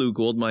Bulyanhulu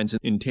gold mines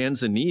in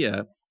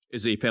Tanzania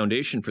as a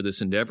foundation for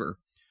this endeavor.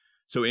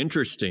 So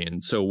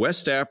interesting. So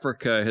West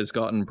Africa has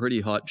gotten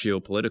pretty hot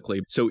geopolitically.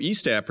 So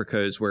East Africa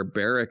is where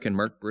Barrick and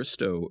Mark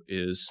Bristow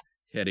is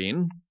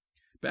heading.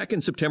 Back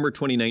in September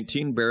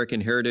 2019, Barrick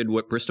inherited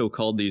what Bristow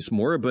called these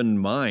moribund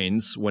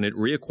mines when it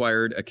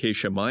reacquired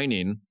Acacia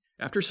Mining.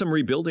 After some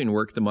rebuilding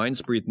work, the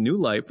mines breathed new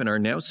life and are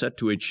now set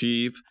to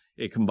achieve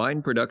a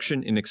combined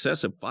production in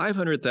excess of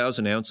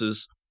 500,000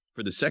 ounces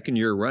for the second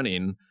year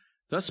running,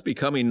 thus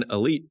becoming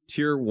elite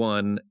Tier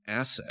 1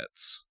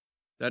 assets.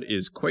 That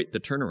is quite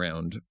the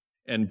turnaround.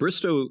 And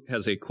Bristow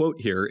has a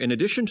quote here. In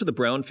addition to the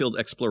brownfield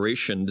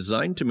exploration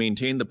designed to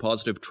maintain the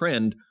positive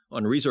trend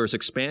on resource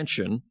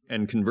expansion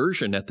and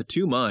conversion at the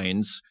two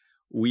mines,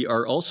 we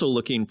are also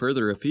looking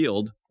further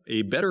afield.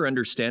 A better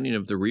understanding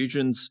of the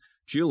region's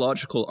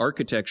geological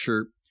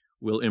architecture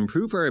will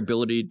improve our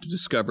ability to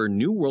discover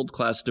new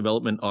world-class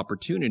development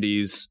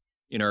opportunities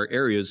in our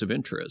areas of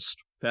interest.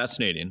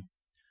 Fascinating.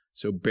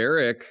 So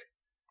Barrick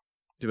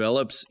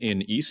develops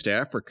in East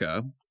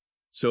Africa.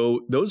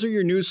 So those are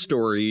your news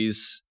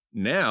stories.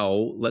 Now,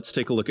 let's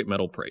take a look at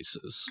metal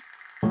prices.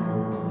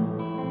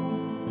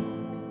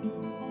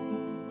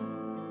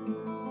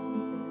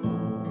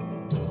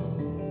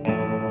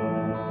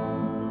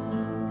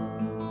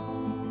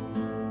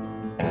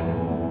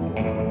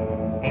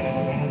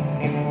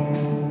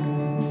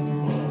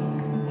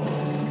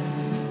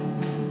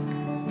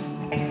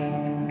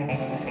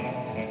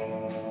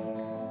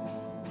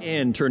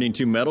 And turning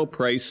to metal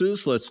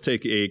prices, let's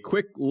take a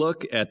quick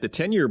look at the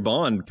 10-year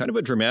bond. Kind of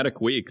a dramatic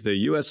week. The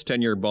U.S.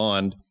 10-year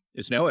bond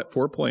is now at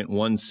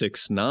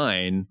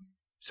 4.169.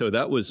 So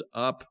that was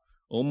up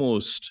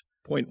almost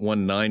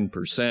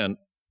 0.19%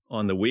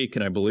 on the week.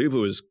 And I believe it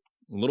was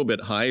a little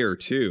bit higher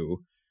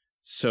too.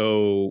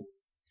 So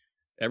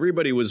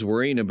everybody was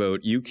worrying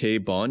about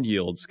UK bond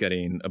yields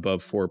getting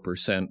above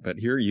 4%. But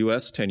here,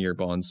 U.S. 10-year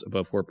bonds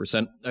above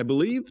 4%. I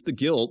believe the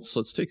gilts,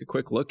 let's take a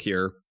quick look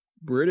here.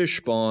 British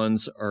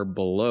bonds are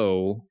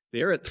below.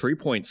 They are at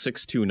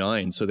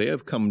 3.629, so they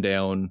have come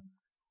down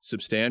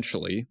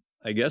substantially.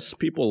 I guess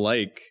people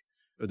like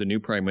the new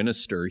prime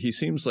minister. He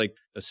seems like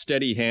a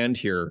steady hand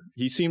here.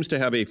 He seems to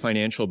have a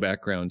financial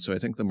background, so I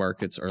think the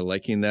markets are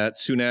liking that.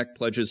 Sunak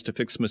pledges to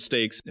fix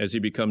mistakes as he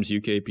becomes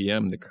UK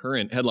PM, the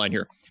current headline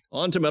here.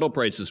 On to metal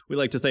prices. We'd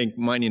like to thank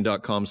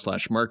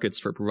mining.com/markets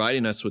for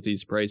providing us with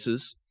these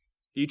prices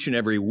each and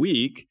every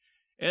week.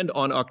 And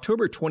on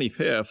October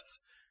 25th,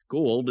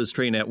 gold is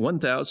trading at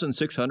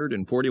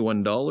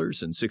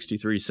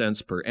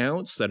 $1,641.63 per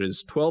ounce. That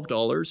is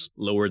 $12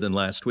 lower than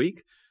last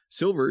week.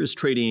 Silver is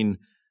trading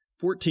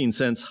 14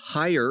 cents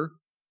higher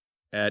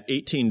at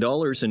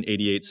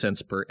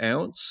 $18.88 per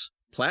ounce.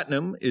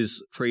 Platinum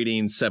is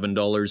trading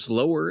 $7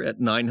 lower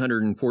at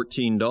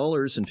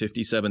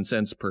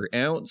 $914.57 per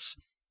ounce.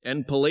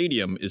 And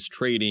palladium is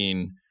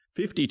trading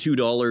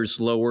 $52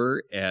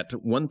 lower at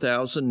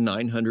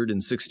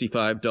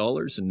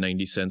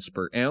 $1,965.90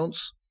 per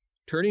ounce.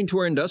 Turning to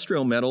our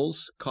industrial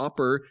metals,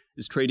 copper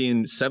is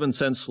trading 7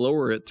 cents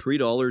lower at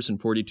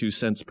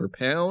 $3.42 per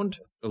pound.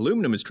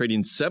 Aluminum is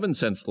trading 7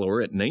 cents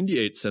lower at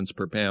 98 cents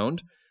per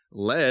pound.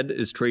 Lead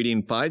is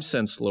trading 5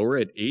 cents lower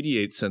at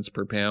 88 cents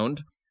per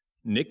pound.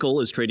 Nickel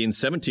is trading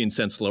 17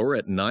 cents lower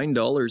at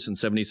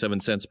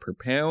 $9.77 per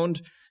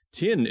pound.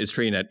 Tin is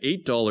trading at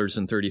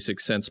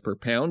 $8.36 per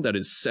pound. That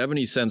is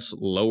 70 cents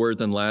lower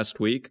than last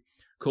week.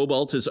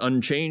 Cobalt is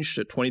unchanged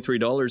at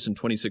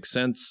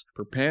 $23.26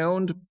 per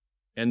pound.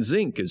 And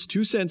zinc is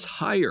 2 cents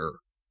higher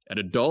at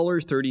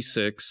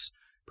 $1.36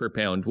 per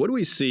pound. What do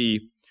we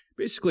see?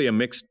 Basically a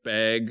mixed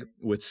bag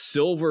with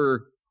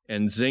silver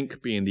and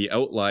zinc being the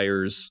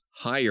outliers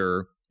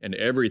higher and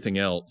everything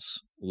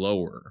else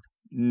lower.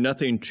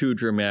 Nothing too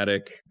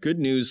dramatic. Good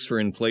news for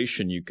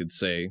inflation, you could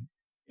say.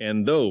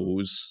 And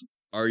those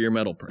are your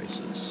metal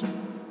prices.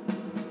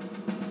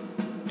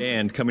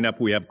 And coming up,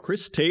 we have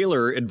Chris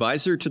Taylor,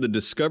 advisor to the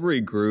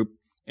Discovery Group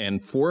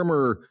and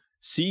former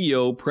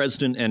CEO,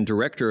 President, and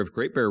Director of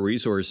Great Bear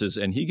Resources,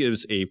 and he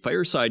gives a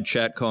fireside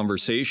chat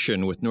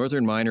conversation with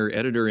Northern Miner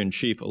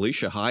Editor-in-Chief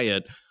Alicia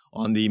Hyatt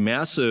on the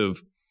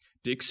massive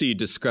Dixie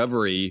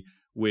discovery,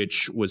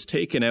 which was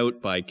taken out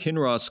by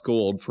Kinross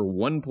Gold for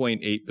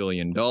 $1.8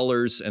 billion,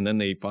 and then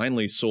they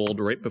finally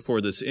sold right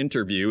before this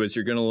interview, as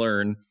you're going to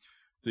learn,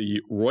 the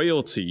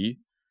royalty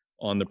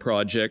on the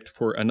project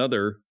for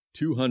another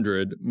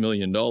 $200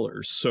 million.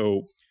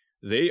 So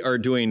they are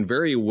doing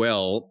very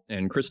well,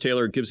 and Chris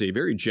Taylor gives a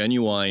very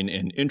genuine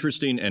and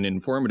interesting and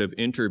informative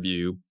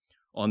interview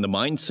on the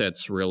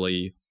mindsets,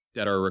 really,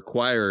 that are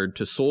required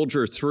to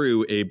soldier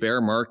through a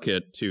bear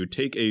market to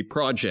take a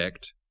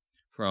project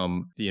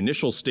from the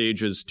initial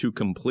stages to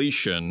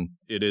completion.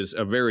 It is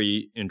a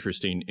very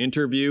interesting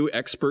interview,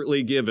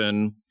 expertly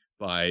given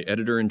by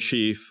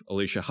Editor-in-Chief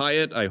Alicia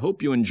Hyatt. I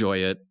hope you enjoy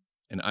it,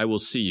 and I will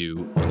see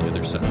you on the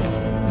other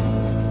side.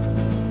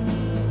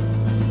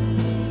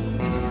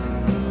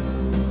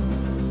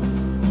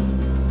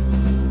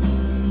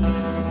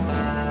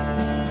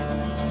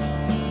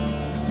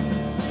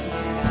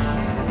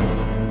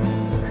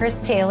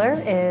 Chris Taylor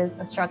is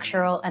a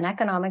structural and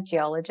economic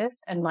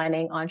geologist and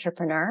mining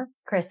entrepreneur.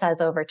 Chris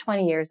has over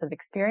 20 years of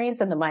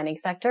experience in the mining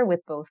sector with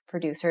both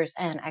producers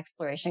and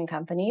exploration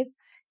companies.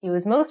 He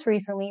was most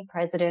recently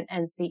president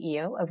and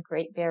CEO of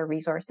Great Bear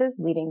Resources,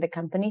 leading the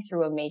company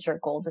through a major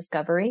gold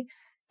discovery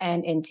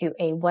and into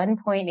a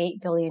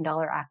 $1.8 billion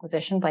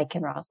acquisition by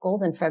Kinross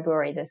Gold in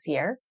February this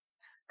year.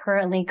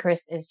 Currently,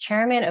 Chris is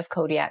chairman of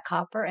Kodiak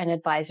Copper and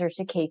advisor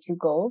to K2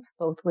 Gold,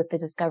 both with the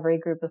Discovery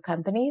Group of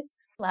companies.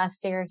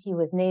 Last year, he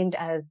was named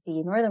as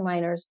the Northern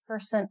Miners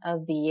Person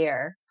of the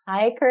Year.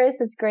 Hi,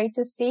 Chris. It's great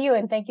to see you,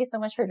 and thank you so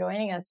much for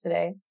joining us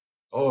today.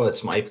 Oh,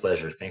 it's my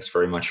pleasure. Thanks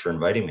very much for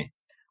inviting me.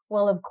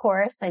 Well, of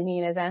course. I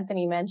mean, as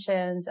Anthony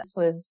mentioned, this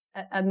was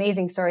an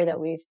amazing story that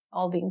we've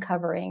all been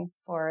covering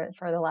for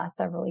the last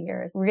several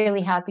years.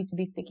 Really happy to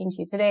be speaking to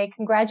you today.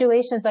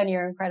 Congratulations on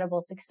your incredible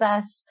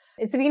success.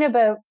 It's been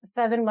about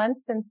 7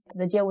 months since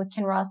the deal with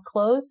Kinross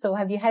closed. So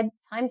have you had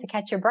time to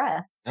catch your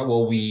breath?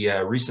 Well, we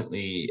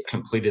recently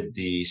completed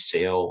the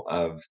sale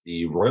of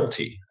the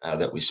royalty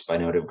that we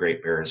spun out of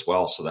Great Bear as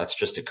well. So that's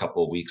just a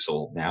couple of weeks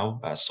old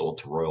now, sold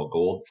to Royal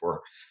Gold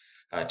for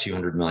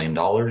 $200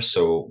 million.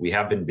 So we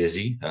have been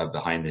busy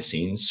behind the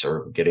scenes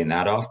or getting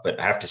that off. But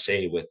I have to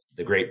say, with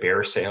the Great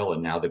Bear sale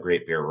and now the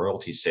Great Bear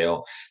royalty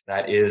sale,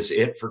 that is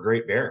it for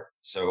Great Bear.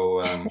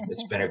 So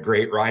it's been a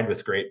great ride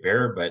with Great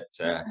Bear, but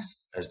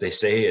as they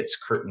say, it's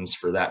curtains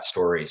for that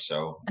story.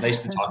 So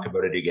nice to talk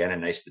about it again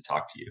and nice to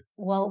talk to you.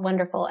 Well,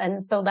 wonderful.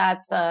 And so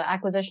that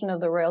acquisition of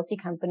the royalty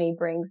company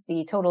brings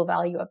the total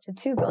value up to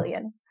 $2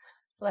 billion.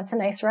 So that's a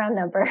nice round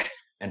number.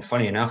 And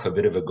funny enough, a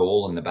bit of a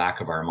goal in the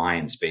back of our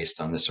minds based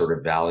on the sort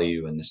of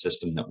value and the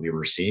system that we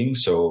were seeing.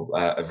 So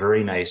a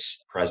very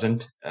nice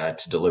present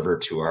to deliver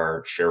to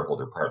our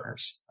shareholder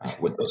partners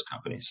with those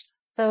companies.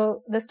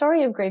 So the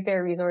story of Great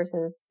Bear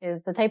Resources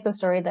is the type of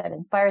story that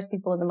inspires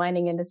people in the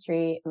mining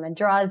industry and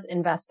draws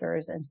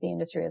investors into the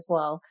industry as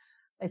well.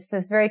 It's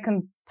this very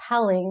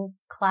compelling,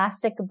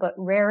 classic, but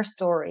rare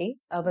story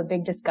of a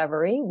big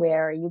discovery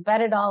where you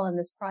bet it all on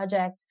this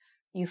project.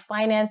 You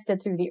financed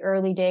it through the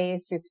early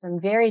days, through some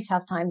very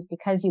tough times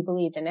because you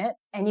believed in it.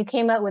 And you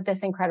came out with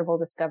this incredible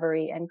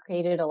discovery and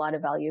created a lot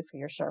of value for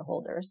your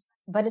shareholders.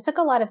 But it took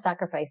a lot of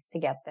sacrifice to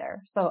get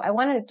there. So I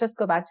want to just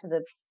go back to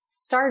the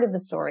start of the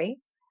story.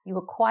 You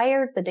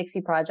acquired the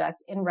Dixie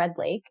project in Red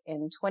Lake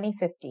in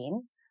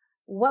 2015.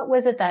 What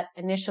was it that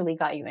initially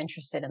got you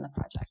interested in the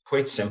project?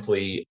 Quite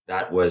simply,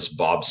 that was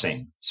Bob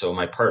Singh. So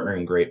my partner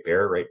in Great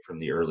Bear right from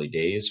the early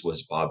days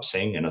was Bob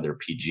Singh, another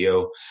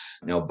PGO.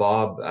 Now,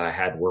 Bob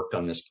had worked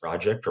on this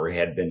project, or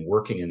had been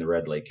working in the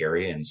Red Lake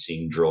area and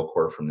seen drill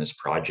core from this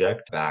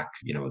project back,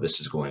 this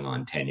is going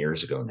on 10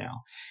 years ago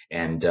now.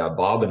 And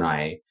Bob and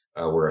I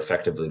were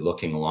effectively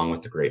looking along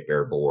with the Great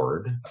Bear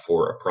board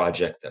for a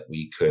project that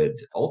we could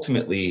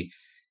ultimately,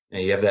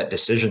 you have that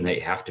decision that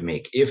you have to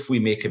make. If we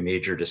make a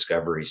major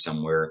discovery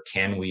somewhere,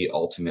 can we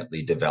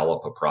ultimately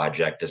develop a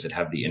project? Does it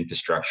have the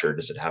infrastructure?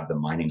 Does it have the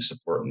mining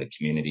support in the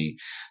community?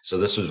 So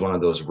this was one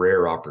of those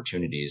rare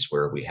opportunities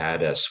where we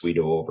had a suite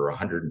of over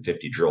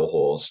 150 drill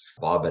holes.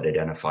 Bob had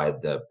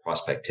identified the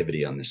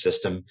prospectivity on the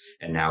system,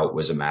 and now it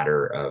was a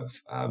matter of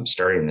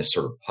starting this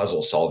sort of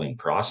puzzle solving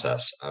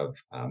process of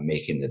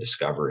making the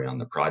discovery on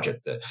the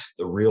project,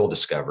 the real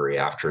discovery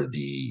after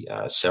the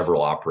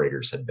several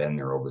operators had been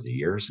there over the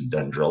years and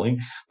done drilling.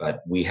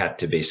 But we had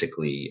to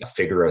basically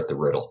figure out the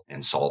riddle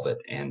and solve it.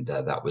 And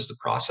that was the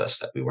process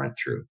that we went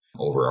through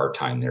over our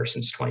time there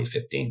since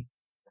 2015.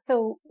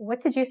 So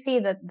what did you see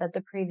that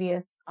the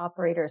previous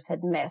operators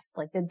had missed?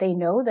 Like, did they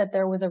know that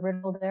there was a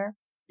riddle there?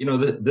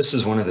 This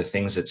is one of the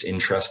things that's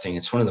interesting.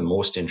 It's one of the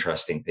most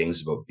interesting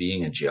things about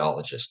being a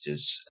geologist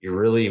is you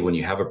really, when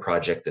you have a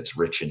project that's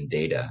rich in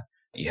data,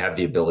 you have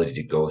the ability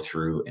to go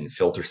through and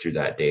filter through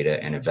that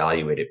data and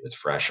evaluate it with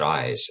fresh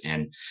eyes.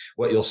 And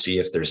what you'll see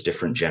if there's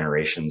different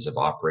generations of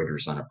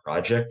operators on a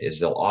project is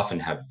they'll often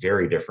have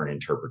very different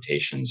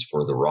interpretations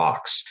for the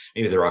rocks.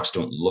 Maybe the rocks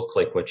don't look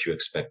like what you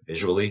expect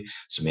visually.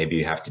 So maybe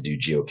you have to do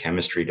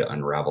geochemistry to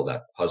unravel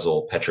that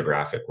puzzle,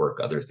 petrographic work,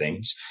 other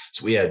things.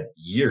 So we had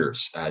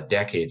years,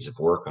 decades of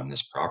work on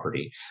this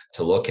property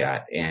to look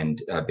at.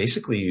 And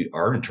basically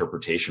our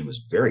interpretation was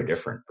very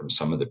different from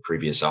some of the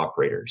previous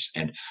operators.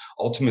 And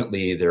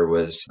ultimately, there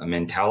was a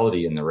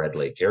mentality in the Red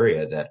Lake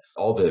area that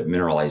all the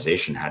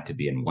mineralization had to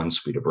be in one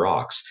suite of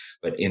rocks.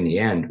 But in the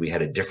end, we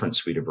had a different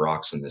suite of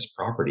rocks in this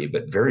property,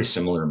 but very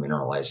similar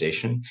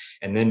mineralization.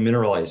 And then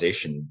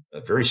mineralization, a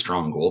very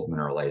strong gold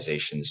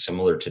mineralization,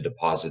 similar to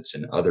deposits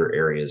in other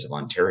areas of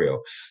Ontario.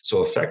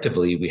 So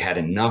effectively, we had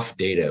enough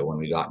data when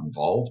we got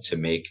involved to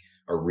make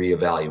a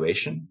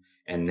reevaluation.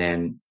 And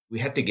then we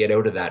had to get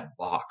out of that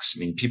box. I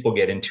mean, people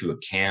get into a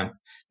camp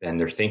and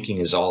their thinking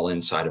is all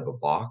inside of a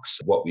box.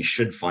 What we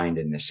should find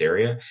in this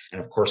area,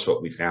 and of course,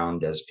 what we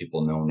found, as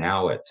people know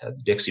now, at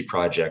the Dixie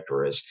Project,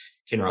 or as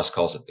Kinross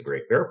calls it, the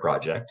Great Bear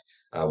Project,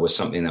 was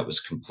something that was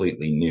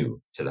completely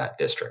new to that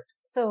district.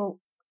 So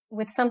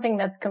with something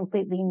that's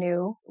completely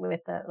new,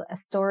 with a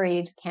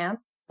storied camp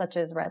such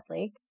as Red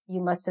Lake,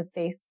 you must have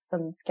faced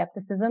some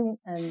skepticism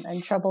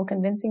and trouble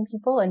convincing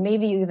people, and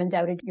maybe you even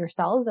doubted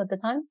yourselves at the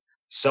time.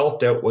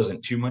 Self-doubt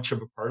wasn't too much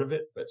of a part of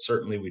it, but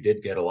certainly we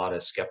did get a lot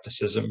of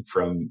skepticism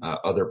from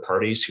other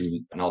parties who,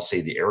 and I'll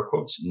say the air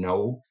quotes,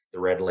 know the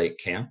Red Lake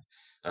camp.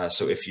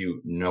 So if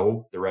you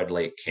know the Red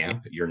Lake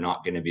camp, you're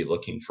not going to be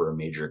looking for a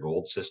major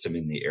gold system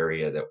in the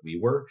area that we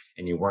were,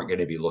 and you weren't going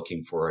to be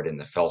looking for it in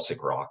the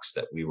felsic rocks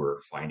that we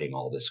were finding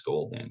all this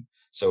gold in.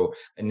 So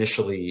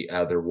initially,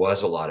 there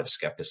was a lot of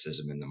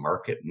skepticism in the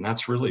market. And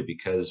that's really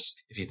because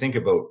if you think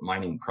about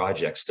mining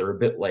projects, they're a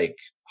bit like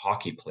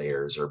hockey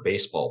players or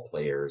baseball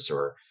players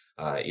or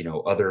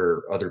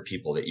other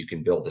people that you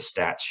can build a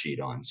stats sheet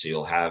on. So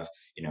you'll have,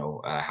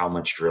 how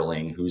much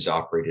drilling, who's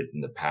operated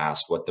in the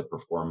past, what the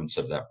performance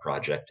of that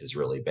project has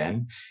really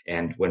been.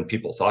 And when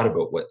people thought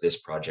about what this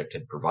project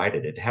had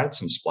provided, it had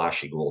some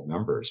splashy gold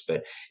numbers,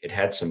 but it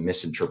had some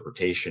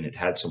misinterpretation. It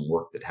had some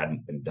work that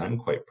hadn't been done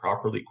quite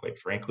properly, quite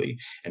frankly.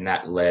 And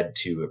that led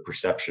to a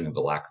perception of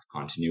a lack of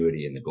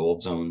continuity in the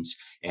gold zones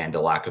and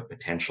a lack of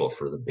potential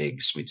for the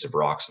big suites of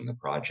rocks in the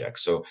project.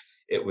 So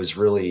it was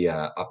really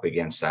up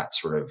against that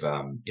sort of,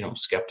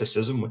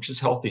 skepticism, which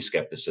is healthy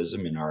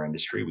skepticism in our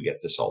industry. We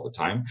get this all the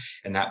time.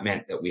 And that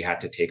meant that we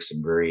had to take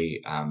some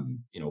very,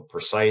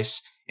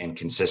 precise and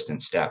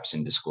consistent steps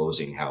in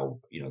disclosing how,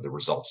 the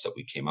results that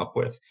we came up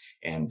with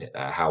and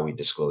how we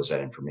disclose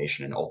that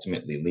information, and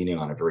ultimately leaning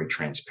on a very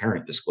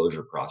transparent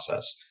disclosure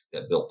process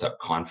that built up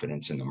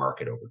confidence in the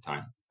market over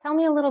time. Tell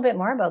me a little bit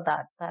more about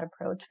that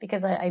approach,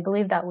 because I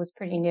believe that was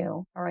pretty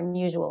new or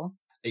unusual.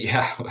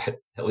 Yeah,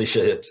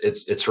 Alicia,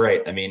 it's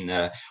right. I mean,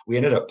 we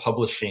ended up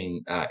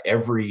publishing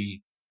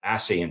every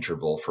assay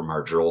interval from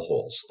our drill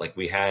holes. Like,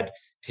 we had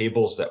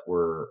tables that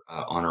were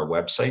on our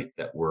website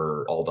that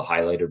were all the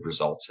highlighted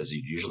results as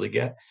you'd usually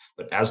get.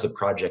 But as the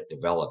project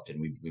developed and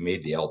we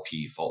made the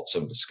LP fault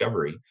zone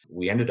discovery,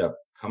 we ended up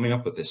coming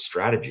up with this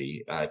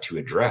strategy to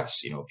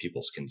address,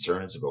 people's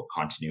concerns about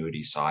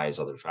continuity, size,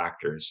 other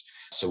factors.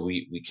 So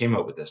we came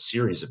out with a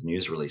series of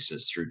news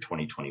releases through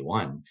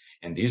 2021,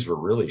 and these were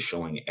really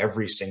showing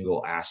every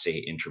single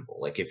assay interval.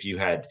 Like, if you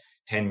had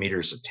 10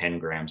 meters of 10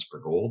 grams per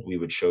gold, we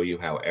would show you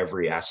how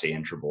every assay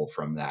interval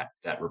from that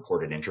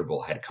reported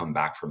interval had come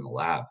back from the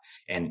lab.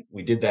 And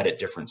we did that at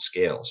different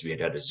scales. We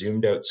had a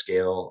zoomed out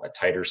scale, a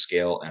tighter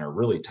scale, and a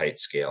really tight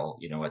scale,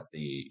 at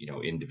the,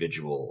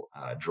 individual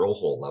drill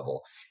hole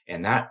level.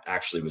 And that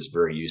actually was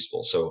very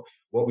useful. So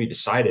what we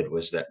decided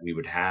was that we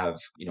would have,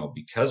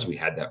 because we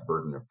had that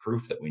burden of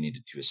proof that we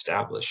needed to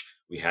establish,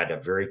 we had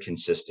a very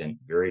consistent,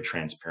 very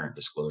transparent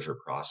disclosure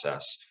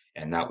process.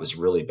 And that was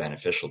really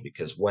beneficial,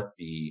 because what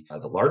the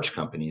large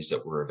companies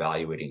that were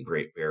evaluating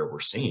Great Bear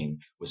were seeing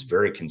was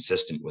very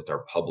consistent with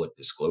our public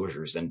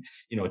disclosures. And,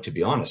 to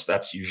be honest,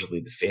 that's usually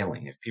the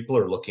failing. If people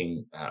are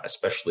looking,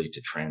 especially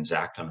to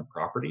transact on a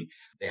property,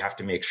 they have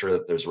to make sure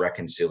that there's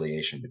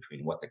reconciliation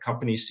between what the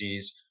company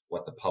sees,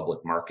 what the public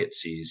market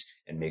sees,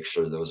 and make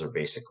sure those are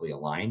basically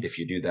aligned. If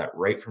you do that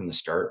right from the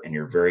start and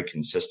you're very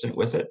consistent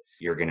with it,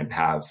 you're going to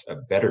have a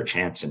better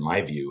chance, in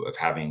my view, of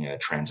having a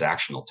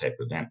transactional type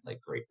event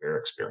like Great Bear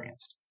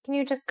experienced. Can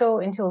you just go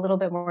into a little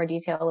bit more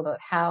detail about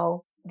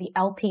how the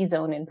LP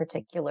zone in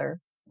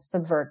particular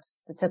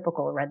subverts the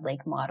typical Red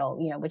Lake model,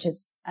 which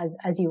is,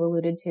 as you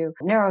alluded to,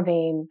 narrow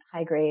vein,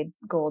 high grade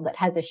gold that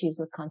has issues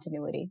with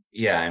continuity?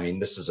 Yeah, I mean,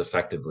 this is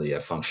effectively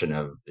a function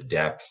of the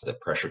depth, the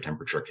pressure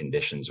temperature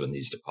conditions when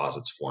these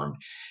deposits formed,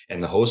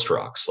 and the host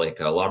rocks.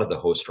 Like, a lot of the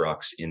host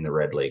rocks in the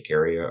Red Lake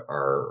area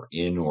are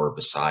in or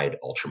beside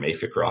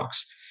ultramafic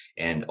rocks.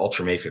 And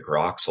ultramafic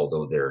rocks,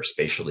 although they're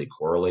spatially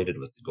correlated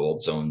with the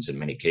gold zones in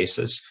many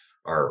cases,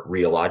 are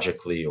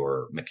rheologically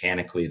or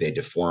mechanically, they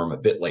deform a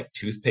bit like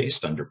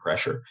toothpaste under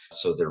pressure.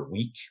 So they're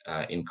weak,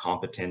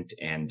 incompetent,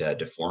 and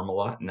deform a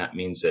lot. And that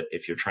means that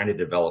if you're trying to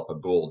develop a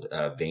gold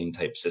vein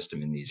type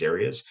system in these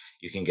areas,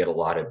 you can get a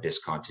lot of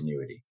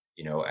discontinuity,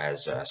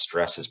 as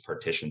stress is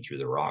partitioned through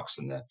the rocks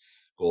and the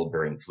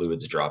gold-bearing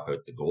fluids drop out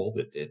the gold.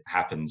 It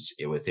happens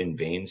within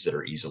veins that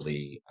are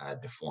easily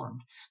deformed.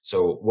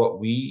 So what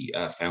we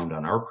found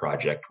on our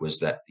project was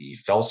that the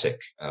felsic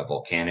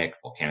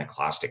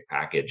volcaniclastic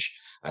package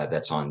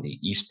that's on the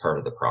east part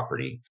of the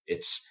property,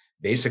 it's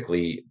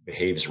basically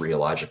behaves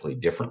rheologically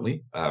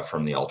differently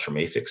from the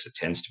ultramafics. It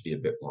tends to be a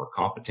bit more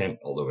competent,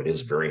 although it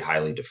is very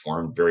highly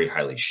deformed, very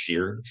highly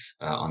sheared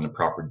on the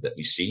property that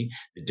we see.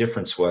 The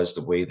difference was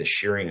the way the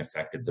shearing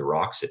affected the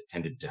rocks. It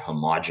tended to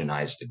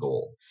homogenize the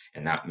gold.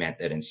 And that meant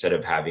that instead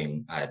of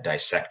having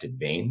dissected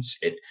veins,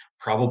 it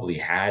probably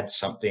had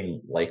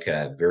something like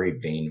a very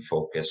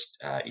vein-focused,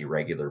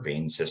 irregular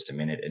vein system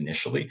in it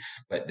initially,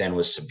 but then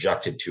was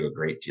subjected to a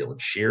great deal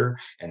of shear.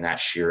 And that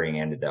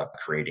shearing ended up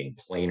creating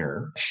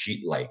planar,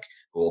 sheet-like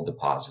gold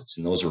deposits.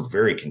 And those were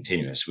very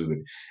continuous. We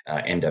would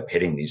end up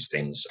hitting these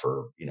things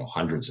for,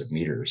 hundreds of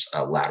meters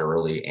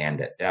laterally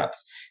and at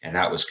depth. And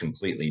that was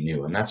completely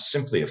new. And that's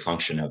simply a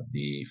function of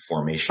the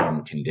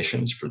formation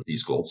conditions for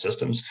these gold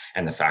systems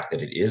and the fact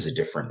that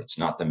it's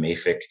not the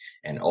mafic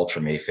and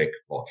ultramafic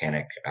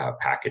volcanic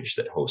package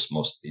that hosts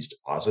most of these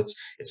deposits.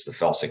 It's the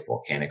felsic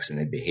volcanics, and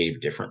they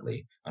behave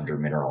differently under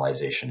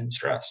mineralization and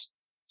stress.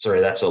 Sorry,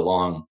 that's a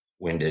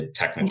long-winded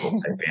technical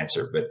type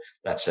answer, but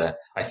that's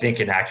I think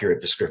an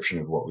accurate description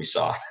of what we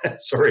saw.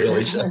 Sorry,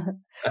 Alicia.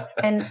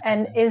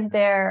 And is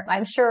there,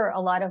 I'm sure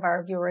a lot of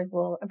our viewers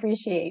will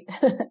appreciate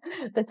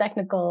the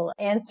technical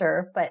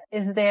answer, but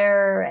is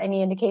there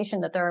any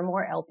indication that there are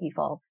more LP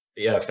faults?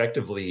 Yeah,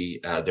 effectively,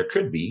 there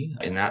could be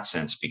in that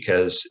sense,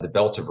 because the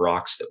belt of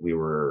rocks that we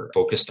were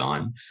focused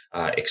on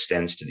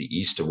extends to the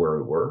east of where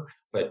we were.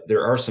 But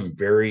there are some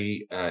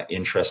very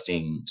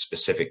interesting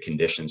specific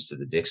conditions to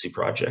the Dixie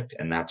project.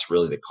 And that's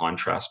really the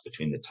contrast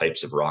between the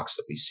types of rocks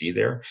that we see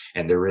there.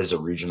 And there is a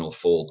regional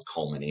fold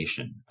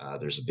culmination.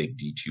 There's a big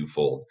D2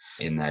 fold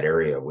in that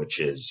area, which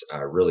is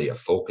really a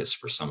focus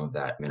for some of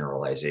that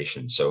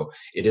mineralization. So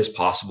it is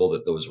possible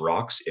that those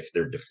rocks, if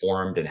they're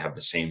deformed and have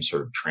the same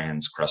sort of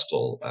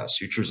transcrustal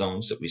suture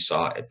zones that we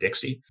saw at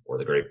Dixie or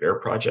the Great Bear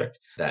project,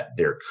 that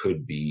there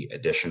could be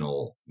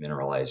additional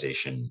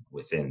mineralization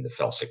within the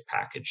felsic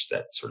package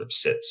that sort of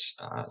sits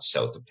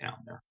south of town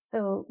there.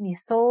 So you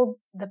sold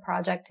the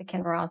project to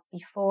Kinross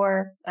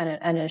before an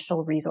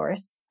initial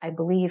resource. I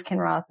believe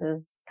Kinross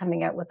is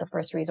coming out with the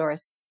first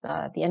resource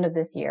at the end of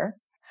this year.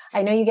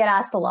 I know you get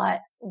asked a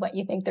lot what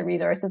you think the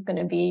resource is going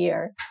to be,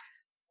 or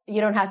you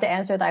don't have to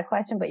answer that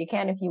question, but you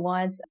can if you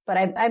want. But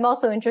I'm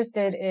also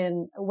interested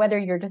in whether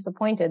you're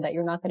disappointed that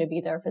you're not going to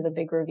be there for the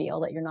big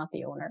reveal, that you're not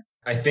the owner.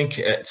 I think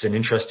it's an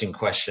interesting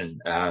question.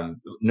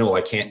 No,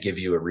 I can't give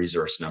you a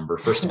resource number.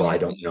 First of all, I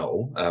don't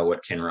know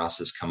what Kinross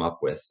has come up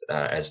with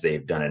as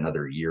they've done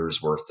another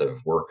year's worth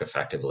of work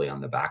effectively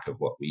on the back of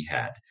what we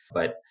had.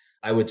 But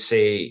I would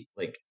say,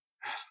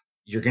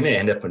 you're going to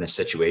end up in a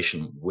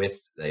situation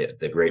with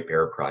the Great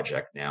Bear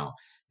project now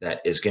that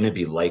is going to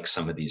be like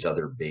some of these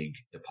other big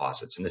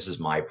deposits. And this is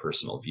my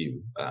personal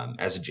view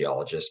as a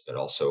geologist, but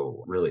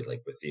also really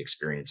with the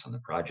experience on the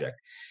project.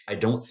 I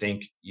don't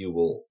think you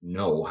will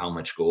know how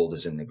much gold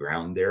is in the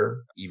ground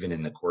there, even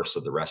in the course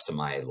of the rest of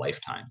my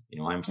lifetime.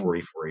 I'm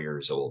 44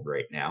 years old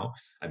right now.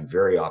 I'm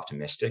very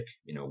optimistic,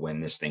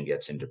 when this thing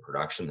gets into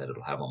production, that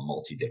it'll have a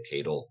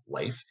multi-decadal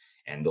life.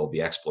 And there'll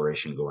be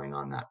exploration going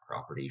on that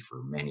property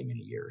for many,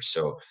 many years.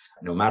 So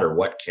no matter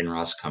what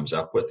Kinross comes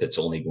up with, it's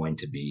only going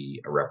to be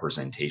a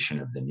representation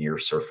of the near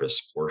surface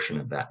portion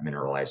of that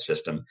mineralized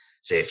system.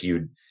 Say if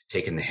you'd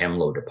taken the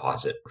Hemlo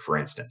deposit, for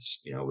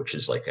instance, which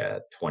is like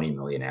a 20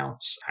 million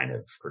ounce kind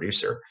of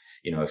producer.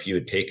 If you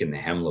had taken the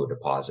Hemlo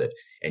deposit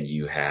and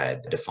you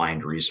had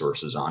defined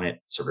resources on it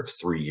sort of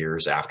 3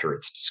 years after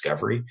its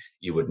discovery,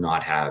 you would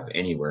not have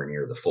anywhere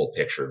near the full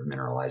picture of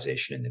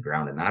mineralization in the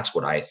ground. And that's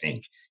what I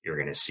think you're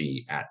going to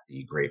see at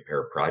the Great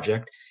Bear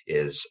project,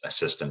 is a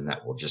system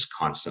that will just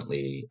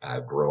constantly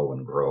grow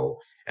and grow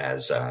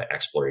as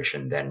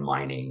exploration, then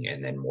mining,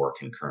 and then more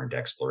concurrent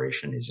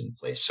exploration is in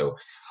place. So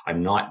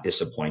I'm not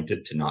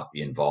disappointed to not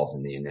be involved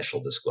in the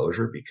initial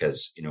disclosure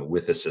because,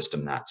 with a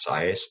system that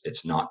size,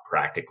 it's not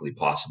practically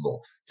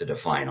possible to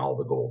define all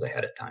the gold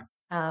ahead of time.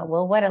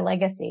 Well, what a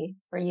legacy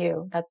for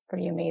you. That's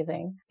pretty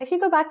amazing. If you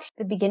go back to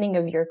the beginning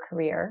of your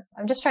career,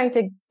 I'm just trying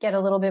to get a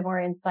little bit more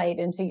insight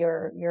into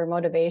your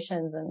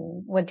motivations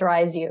and what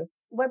drives you.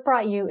 What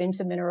brought you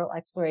into mineral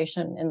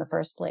exploration in the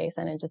first place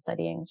and into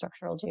studying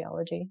structural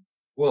geology?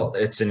 Well,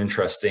 it's an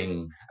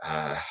interesting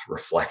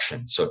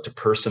reflection. So to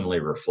personally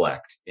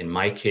reflect, in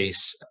my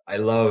case, I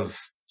love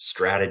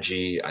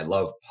strategy. I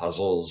love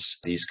puzzles,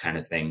 these kind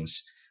of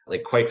things.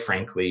 Quite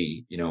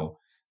frankly,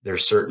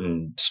 there's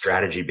certain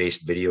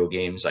strategy-based video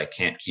games I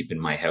can't keep in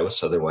my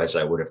house. Otherwise,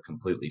 I would have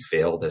completely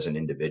failed as an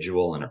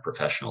individual on a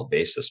professional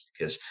basis,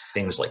 because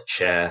things like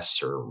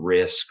chess or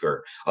Risk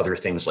or other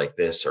things like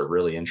this are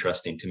really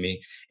interesting to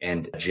me.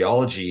 And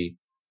geology,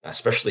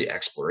 especially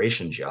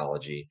exploration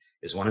geology,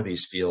 is one of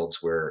these fields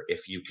where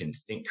if you can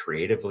think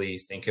creatively,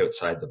 think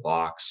outside the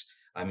box,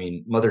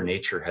 Mother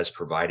Nature has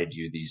provided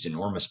you these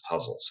enormous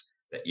puzzles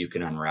that you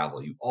can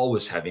unravel. You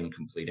always have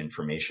incomplete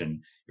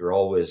information. You're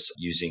always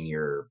using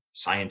your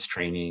science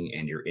training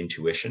and your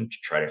intuition to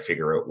try to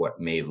figure out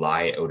what may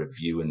lie out of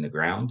view in the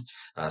ground.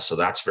 So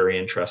that's very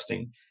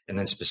interesting. And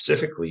then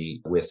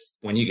specifically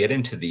when you get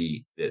into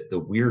the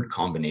weird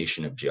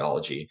combination of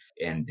geology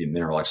and the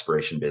mineral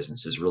exploration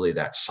business is really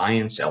that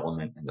science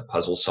element and the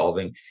puzzle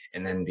solving,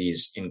 and then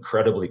these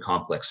incredibly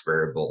complex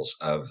variables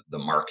of the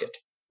market,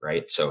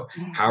 right? So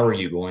how are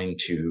you going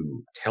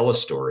to tell a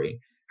story?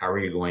 How are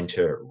you going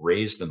to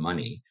raise the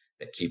money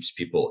that keeps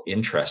people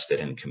interested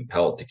and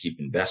compelled to keep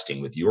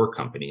investing with your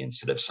company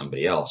instead of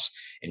somebody else?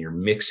 And you're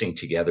mixing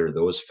together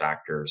those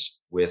factors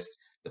with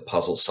the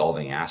puzzle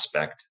solving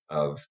aspect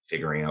of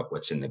figuring out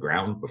what's in the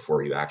ground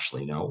before you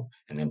actually know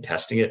and then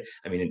testing it.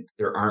 I mean,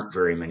 there aren't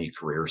very many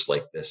careers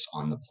like this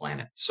on the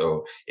planet.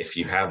 So if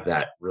you have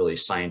that really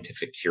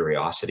scientific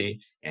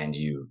curiosity and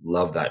you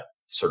love that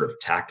sort of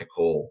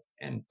tactical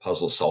and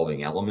puzzle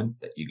solving element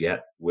that you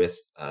get with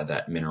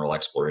that mineral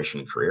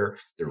exploration career,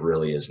 there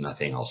really is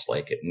nothing else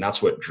like it. And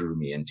that's what drew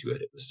me into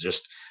it. It was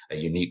just a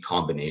unique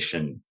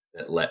combination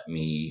that let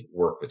me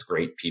work with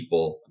great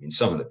people. I mean,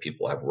 some of the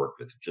people I've worked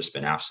with have just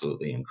been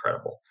absolutely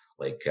incredible.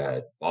 Like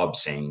Bob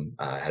Singh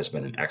has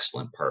been an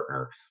excellent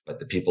partner, but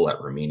the people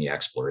at Rimini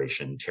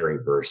Exploration, Terry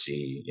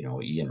Bursey,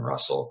 Ian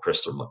Russell,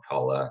 Crystal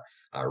McCullough,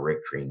 Rick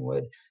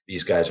Greenwood,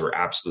 these guys were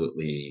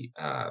absolutely,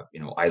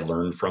 I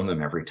learned from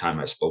them every time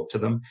I spoke to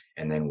them.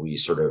 And then we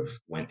sort of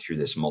went through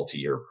this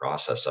multi-year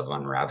process of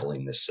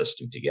unraveling this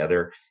system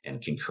together.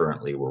 And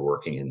concurrently, we're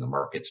working in the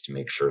markets to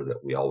make sure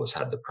that we always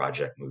had the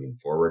project moving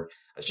forward.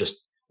 It's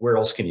just, where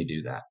else can you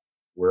do that?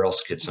 Where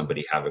else could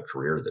somebody have a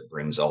career that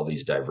brings all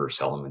these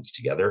diverse elements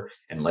together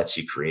and lets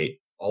you create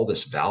all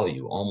this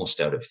value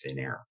almost out of thin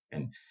air?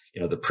 And,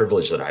 the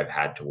privilege that I've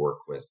had to work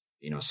with,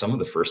 some of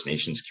the First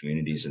Nations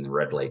communities in the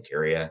Red Lake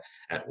area,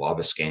 at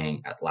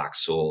Wabascang, at Lac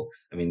Seul.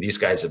 I mean, these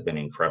guys have been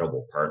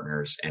incredible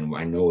partners, and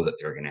I know that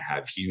they're going to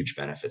have huge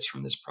benefits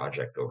from this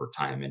project over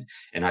time.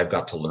 And I've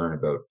got to learn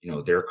about,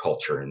 their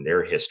culture and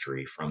their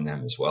history from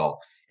them as well.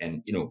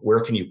 And,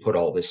 where can you put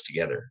all this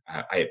together?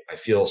 I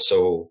feel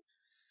so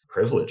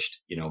privileged,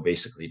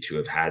 basically to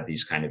have had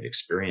these kind of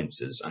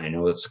experiences. And I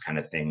know it's the kind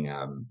of thing,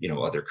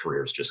 other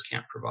careers just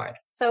can't provide.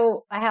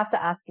 So I have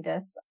to ask you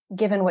this,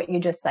 given what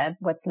you just said,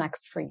 what's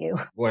next for you?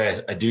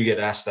 Boy, I do get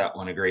asked that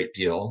one a great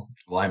deal.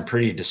 Well, I'm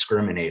pretty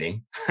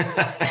discriminating.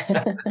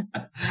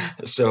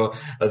 So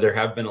there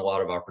have been a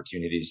lot of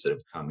opportunities that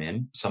have come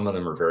in. Some of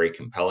them are very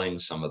compelling.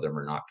 Some of them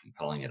are not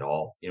compelling at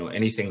all.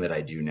 Anything that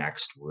I do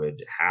next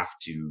would have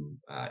to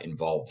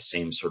involve the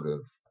same sort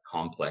of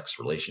complex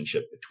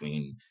relationship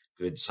between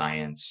good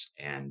science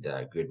and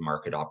good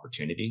market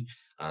opportunity.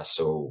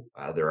 So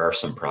there are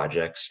some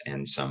projects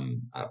and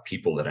some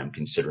people that I'm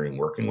considering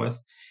working with.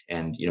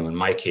 And, in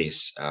my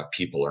case,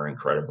 people are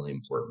incredibly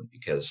important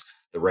because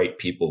the right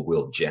people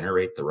will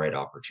generate the right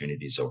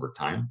opportunities over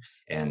time.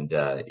 And,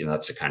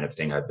 that's the kind of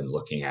thing I've been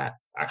looking at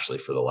actually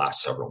for the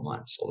last several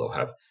months, although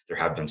there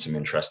have been some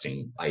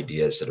interesting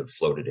ideas that have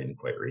floated in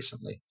quite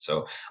recently.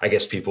 So I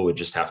guess people would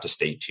just have to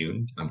stay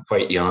tuned. I'm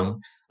quite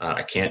young.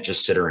 I can't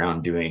just sit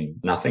around doing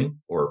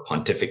nothing or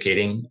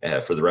pontificating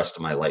for the rest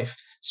of my life.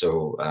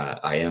 So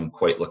I am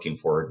quite looking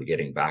forward to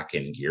getting back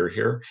in gear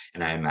here.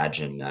 And I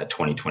imagine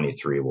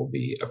 2023 will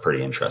be a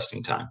pretty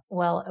interesting time.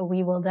 Well,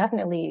 we will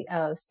definitely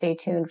stay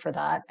tuned for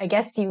that. I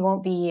guess you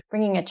won't be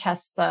bringing a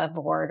chess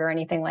board or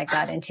anything like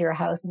that into your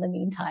house in the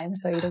meantime,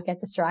 so you don't get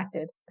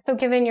distracted. So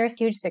given your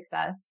huge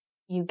success,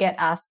 you get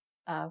asked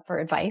for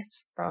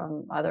advice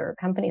from other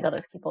companies,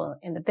 other people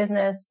in the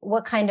business.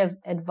 What kind of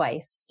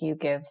advice do you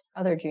give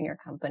other junior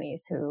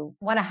companies who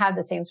want to have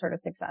the same sort of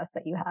success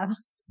that you have?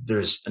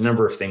 There's a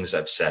number of things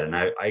I've said, and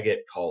I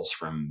get calls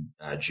from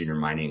junior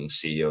mining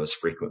CEOs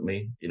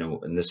frequently,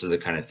 and this is the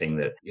kind of thing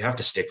that you have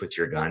to stick with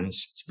your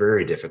guns. It's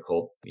very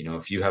difficult.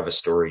 If you have a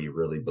story you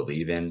really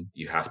believe in,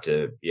 you have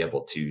to be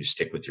able to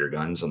stick with your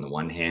guns on the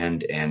one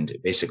hand, and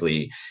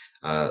basically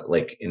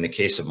like in the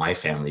case of my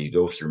family, you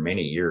go through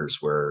many years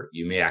where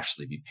you may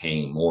actually be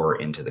paying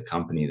more into the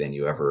company than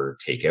you ever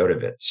take out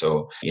of it.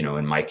 So,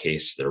 in my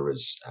case, there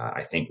was,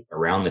 I think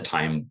around the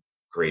time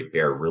Great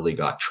Bear really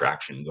got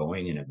traction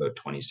going in about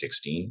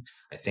 2016,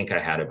 I think I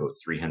had about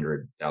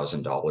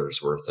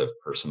 $300,000 worth of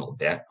personal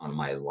debt on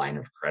my line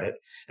of credit.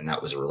 And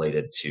that was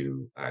related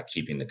to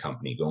keeping the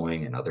company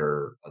going and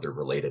other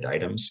related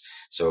items.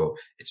 So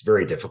it's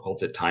very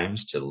difficult at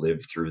times to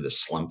live through the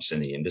slumps in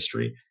the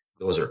industry.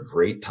 Those are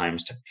great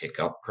times to pick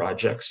up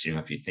projects.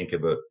 If you think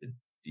about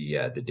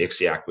the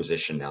Dixie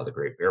acquisition, now the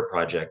Great Bear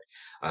project,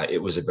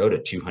 it was about a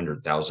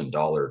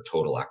 $200,000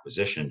 total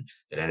acquisition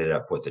that ended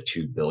up with a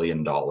 $2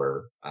 billion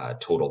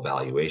total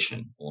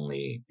valuation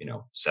only,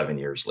 7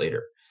 years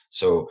later.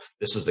 So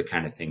this is the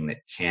kind of thing that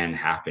can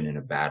happen in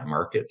a bad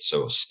market.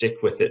 So stick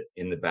with it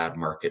in the bad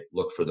market,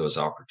 look for those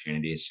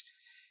opportunities.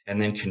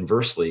 And then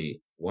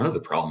conversely, one of the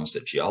problems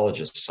that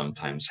geologists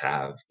sometimes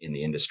have in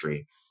the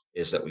industry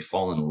is that we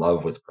fall in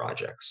love with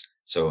projects.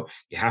 So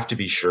you have to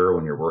be sure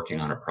when you're working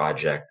on a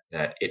project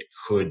that it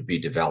could be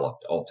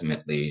developed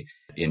ultimately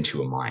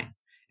into a mine.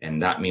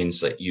 And that means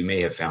that you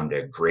may have found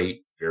a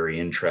great,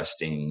 very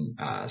interesting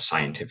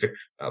scientific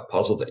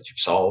puzzle that you've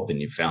solved and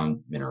you've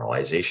found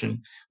mineralization.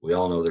 We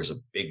all know there's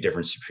a big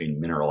difference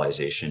between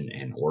mineralization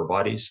and ore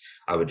bodies.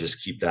 I would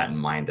just keep that in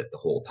mind at the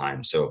whole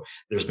time. So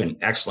there's been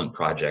excellent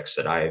projects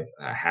that I've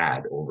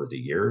had over the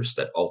years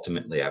that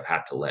ultimately I've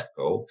had to let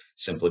go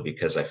simply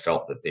because I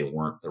felt that they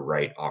weren't the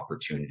right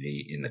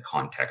opportunity in the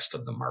context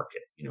of the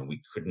market.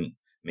 We couldn't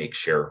make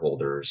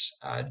shareholders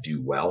do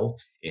well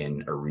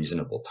in a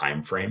reasonable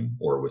time frame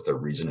or with a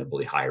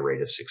reasonably high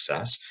rate of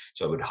success.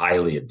 So I would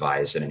highly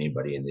advise that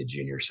anybody in the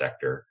junior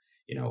sector,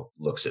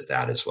 looks at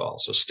that as well.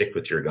 So stick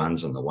with your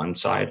guns on the one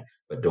side,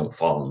 but don't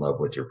fall in love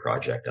with your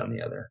project on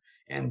the other,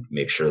 and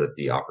make sure that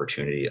the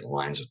opportunity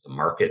aligns with the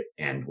market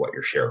and what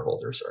your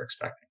shareholders are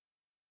expecting.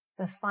 It's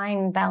a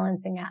fine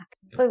balancing act.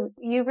 So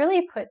you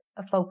really put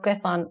a focus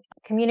on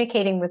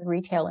communicating with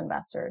retail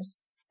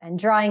investors and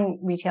drawing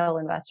retail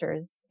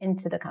investors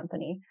into the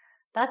company.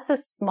 That's a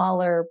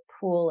smaller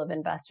pool of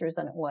investors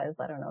than it was,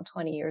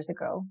 20 years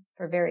ago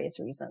for various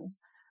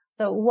reasons.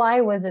 So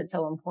why was it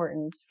so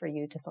important for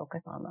you to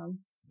focus on them?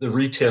 The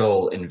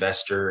retail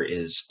investor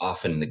is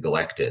often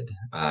neglected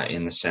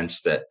in the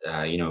sense that,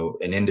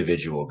 an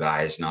individual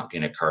guy is not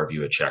going to carve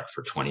you a check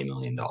for $20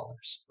 million,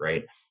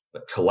 right?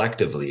 But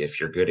collectively,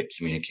 if you're good at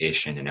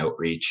communication and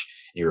outreach,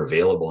 you're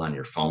available on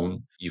your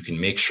phone, you can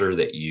make sure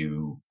that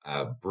you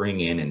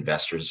bring in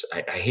investors.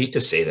 I hate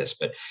to say this,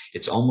 but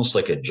it's almost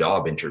like a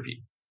job interview.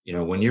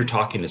 When you're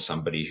talking to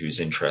somebody who's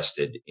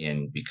interested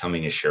in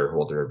becoming a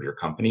shareholder of your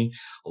company,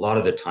 a lot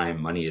of the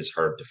time money is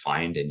hard to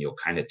find and you'll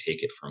kind of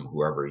take it from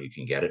whoever you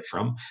can get it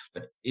from.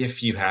 But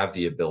if you have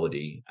the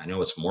ability, I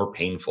know it's more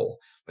painful,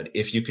 but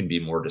if you can be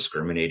more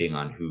discriminating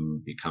on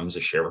who becomes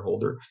a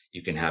shareholder,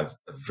 you can have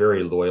a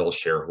very loyal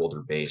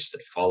shareholder base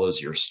that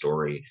follows your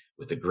story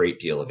with a great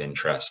deal of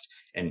interest.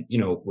 And,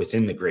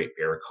 within the Great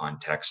Bear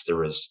context, there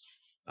was,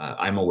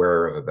 I'm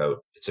aware of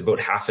about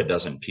half a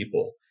dozen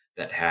people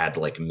that had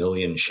like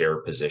million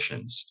share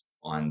positions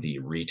on the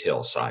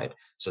retail side.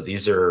 So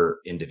these are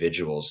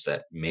individuals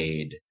that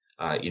made,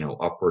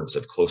 upwards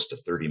of close to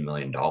 $30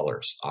 million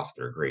off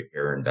their Great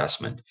Bear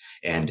investment.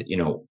 And,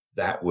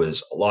 that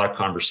was a lot of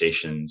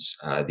conversations.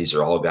 These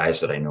are all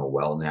guys that I know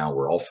well now.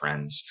 We're all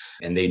friends,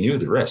 and they knew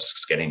the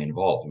risks getting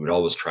involved. We would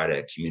always try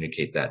to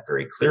communicate that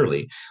very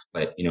clearly,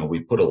 but, we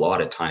put a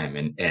lot of time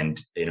and,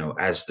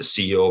 as the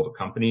CEO of a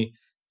company,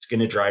 it's going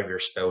to drive your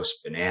spouse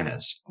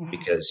bananas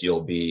because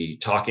you'll be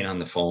talking on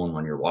the phone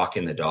when you're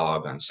walking the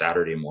dog on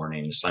Saturday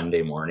morning,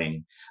 Sunday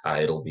morning.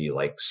 It'll be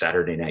like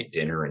Saturday night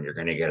dinner and you're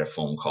going to get a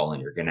phone call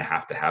and you're going to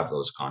have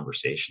those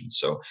conversations.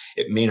 So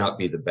it may not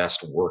be the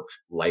best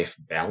work-life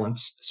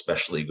balance,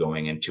 especially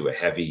going into a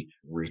heavy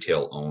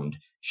retail-owned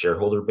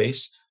shareholder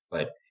base,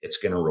 but it's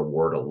going to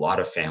reward a lot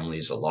of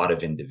families, a lot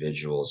of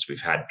individuals. We've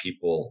had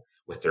people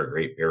with their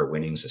Great Bear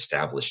winnings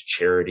established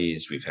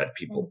charities. We've had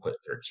people put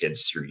their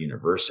kids through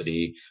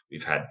university.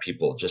 We've had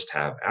people just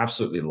have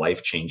absolutely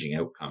life-changing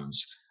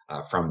outcomes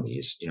from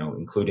these,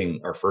 including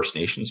our First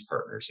Nations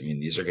partners. I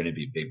mean, these are going to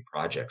be big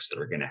projects that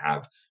are going to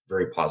have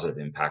very positive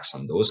impacts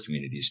on those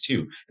communities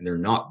too. And they're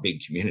not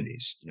big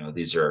communities.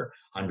 These are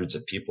hundreds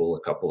of people,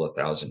 a couple of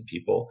thousand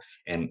people.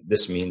 And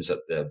this means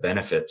that the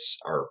benefits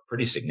are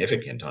pretty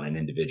significant on an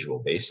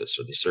individual basis,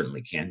 or they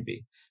certainly can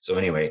be. So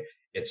anyway,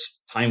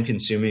 it's time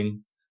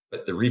consuming.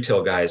 But the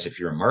retail guys, if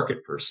you're a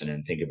market person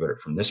and think about it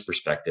from this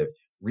perspective,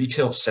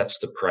 retail sets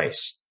the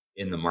price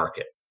in the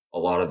market a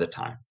lot of the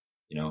time.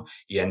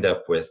 You end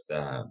up with,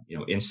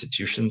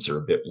 institutions are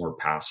a bit more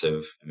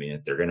passive. I mean,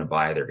 if they're going to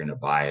buy, they're going to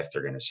buy. If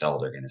they're going to sell,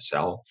 they're going to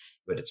sell.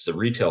 But it's the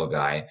retail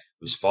guy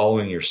who's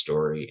following your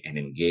story and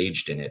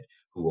engaged in it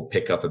who will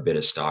pick up a bit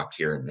of stock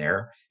here and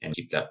there and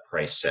keep that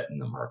price set in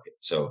the market.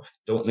 So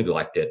don't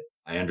neglect it.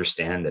 I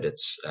understand that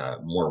it's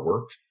more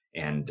work.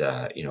 And,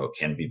 it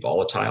can be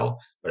volatile,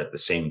 but at the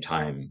same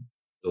time,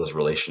 those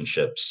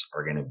relationships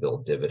are going to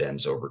build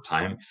dividends over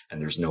time.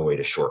 And there's no way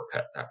to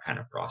shortcut that kind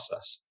of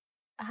process.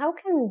 How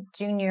can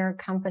junior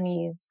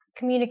companies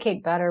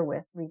communicate better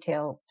with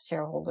retail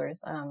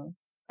shareholders?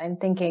 I'm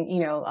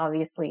thinking,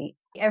 obviously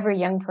every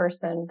young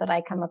person that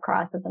I come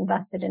across is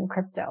invested in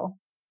crypto,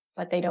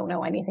 but they don't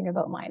know anything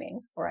about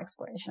mining or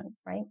exploration,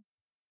 right?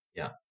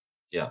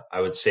 Yeah,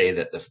 I would say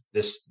that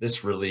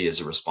this really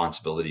is a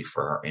responsibility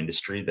for our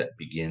industry that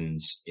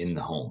begins in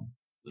the home.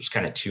 There's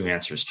kind of two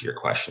answers to your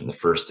question. The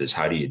first is,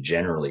 how do you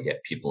generally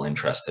get people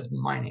interested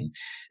in mining?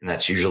 And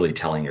that's usually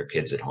telling your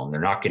kids at home.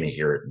 They're not going to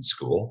hear it in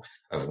school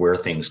of where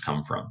things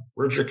come from.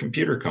 Where'd your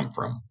computer come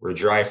from? Where'd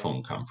your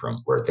iPhone come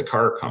from? Where'd the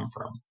car come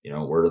from?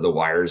 Where do the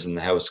wires in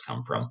the house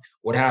come from?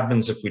 What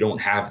happens if we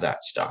don't have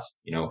that stuff?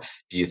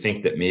 Do you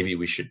think that maybe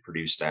we should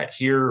produce that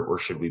here, or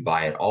should we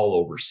buy it all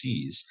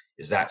overseas?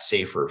 Is that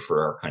safer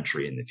for our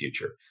country in the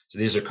future? So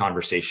these are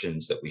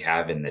conversations that we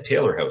have in the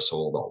Taylor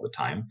household all the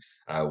time,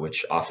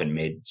 which often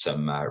made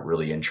some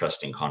really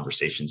interesting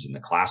conversations in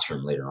the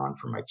classroom later on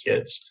for my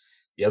kids.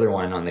 The other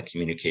one on the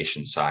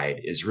communication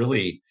side is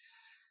really,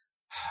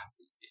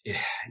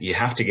 you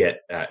have to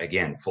get,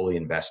 again, fully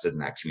invested in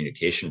that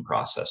communication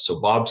process. So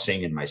Bob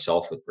Singh and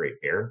myself with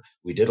Great Bear,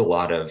 we did a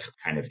lot of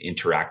kind of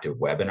interactive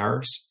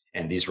webinars,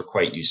 and these were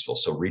quite useful.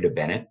 So Rita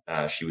Bennett,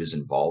 she was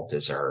involved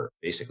as our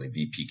basically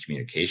VP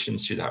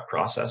communications through that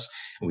process.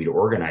 And we'd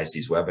organize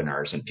these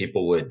webinars, and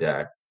people would,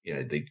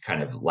 they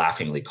kind of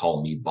laughingly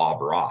call me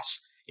Bob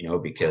Ross,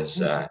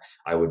 because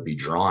I would be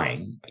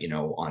drawing,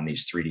 on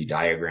these 3D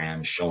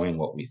diagrams showing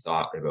what we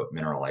thought about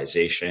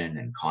mineralization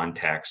and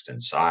context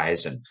and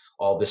size and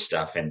all this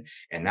stuff.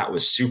 And that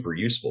was super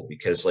useful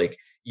because like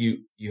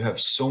you have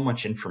so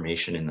much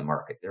information in the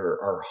market.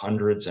 There are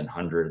hundreds and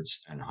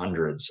hundreds and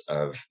hundreds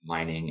of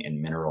mining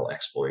and mineral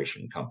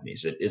exploration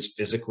companies. It is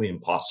physically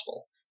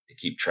impossible to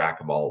keep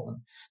track of all of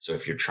them. So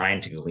if you're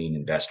trying to glean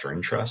investor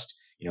interest,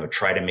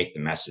 try to make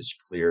the message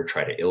clear,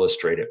 try to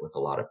illustrate it with a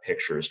lot of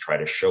pictures, try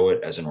to show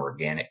it as an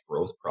organic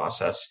growth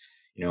process.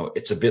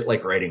 It's a bit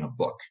like writing a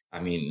book. I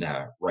mean,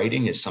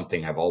 writing is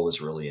something I've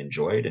always really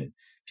enjoyed, and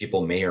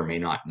people may or may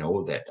not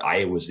know that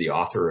I was the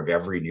author of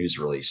every news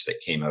release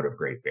that came out of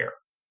Great Bear.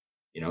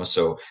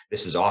 So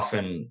this is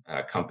often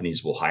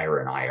companies will hire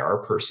an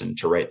IR person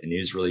to write the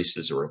news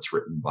releases, or it's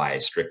written by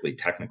strictly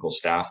technical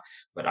staff.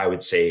 But I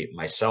would say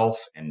myself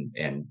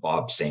and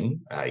Bob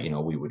Singh,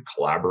 we would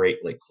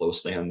collaborate like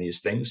closely on these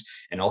things.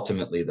 And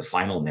ultimately, the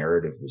final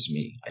narrative was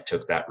me. I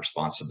took that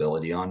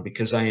responsibility on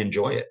because I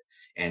enjoy it.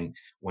 And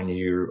when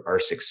you are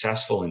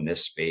successful in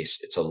this space,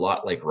 it's a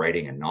lot like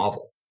writing a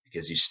novel,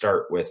 because you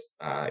start with,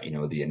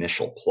 the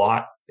initial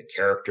plot, the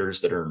characters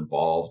that are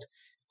involved.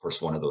 Of course,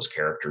 one of those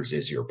characters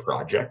is your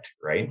project,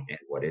 right? And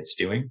what it's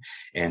doing.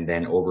 And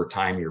then over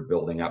time, you're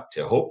building up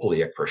to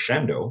hopefully a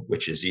crescendo,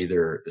 which is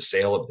either the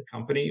sale of the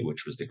company,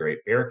 which was the Great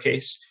Bear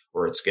case,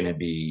 or it's going to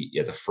be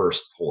the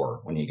first pour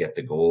when you get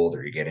the gold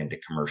or you get into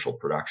commercial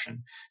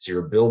production. So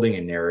you're building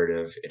a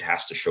narrative. It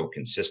has to show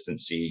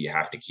consistency. You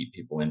have to keep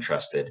people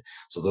interested.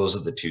 So those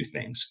are the two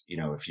things.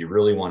 If you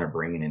really want to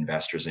bring in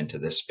investors into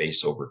this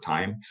space over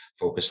time,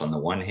 focus on the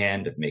one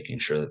hand of making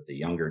sure that the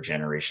younger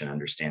generation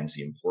understands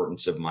the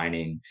importance of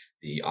mining,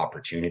 the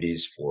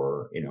opportunities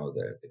for,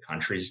 the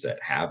countries that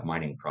have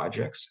mining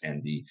projects,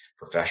 and the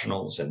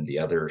professionals and the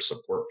other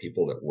support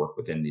people that work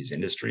within these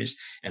industries.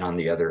 And on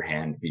the other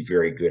hand, be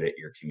very good at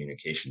your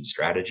communication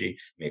strategy,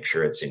 make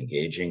sure it's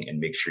engaging, and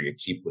make sure you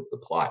keep with the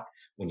plot.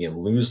 When you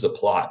lose the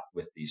plot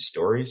with these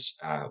stories,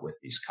 with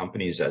these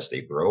companies as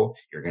they grow,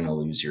 you're going to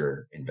lose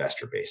your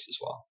investor base as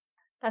well.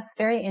 That's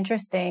very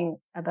interesting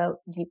about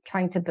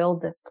trying to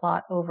build this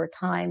plot over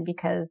time,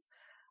 because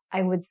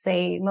I would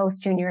say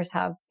most juniors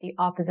have the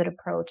opposite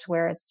approach,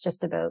 where it's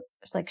just about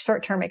like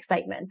short-term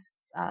excitement.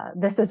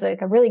 This is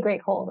like a really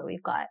great hole that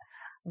we've got,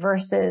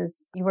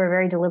 versus you were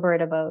very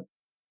deliberate about,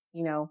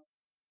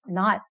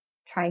 not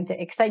trying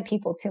to excite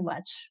people too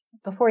much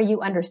before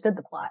you understood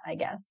the plot, I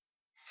guess.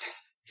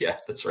 Yeah,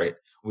 that's right.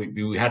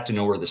 We had to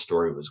know where the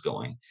story was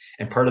going.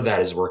 And part of that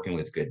is working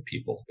with good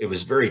people. It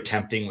was very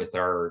tempting with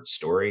our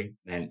story.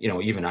 And,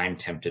 even I'm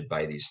tempted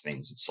by these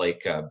things. It's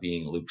like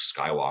being Luke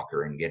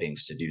Skywalker and getting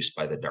seduced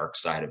by the dark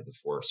side of the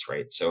Force,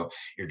 right? So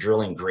you're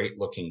drilling great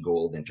looking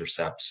gold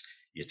intercepts.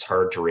 It's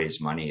hard to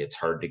raise money. It's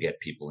hard to get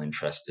people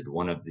interested.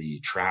 One of the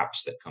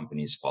traps that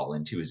companies fall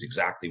into is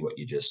exactly what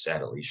you just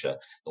said, Alicia.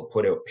 They'll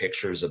put out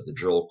pictures of the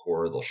drill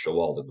core. They'll show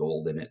all the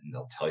gold in it, and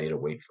they'll tell you to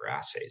wait for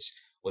assays.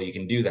 Well, you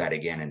can do that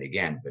again and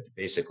again, but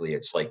basically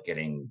it's like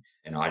getting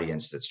an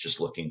audience that's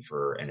just looking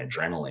for an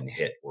adrenaline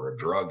hit or a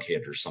drug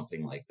hit or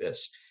something like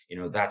this.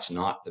 That's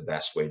not the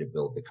best way to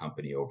build the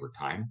company over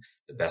time.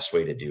 The best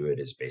way to do it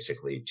is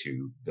basically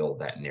to build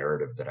that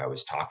narrative that I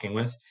was talking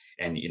with.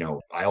 And,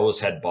 I always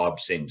had Bob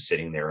Singh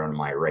sitting there on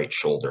my right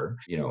shoulder,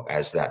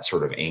 as that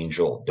sort of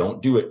angel.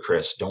 Don't do it,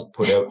 Chris. Don't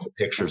put out the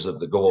pictures of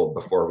the gold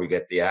before we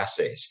get the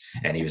assays.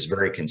 And he was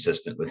very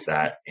consistent with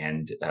that.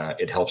 And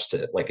it helps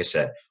to, like I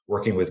said,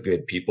 working with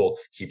good people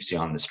keeps you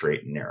on the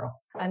straight and narrow.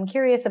 I'm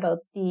curious about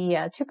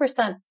the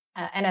 2%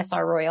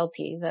 NSR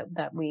royalty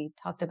that we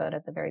talked about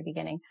at the very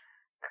beginning.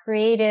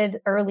 Created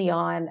early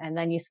on, and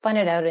then you spun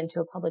it out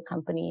into a public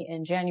company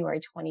in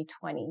January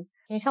 2020.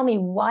 Can you tell me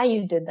why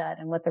you did that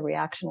and what the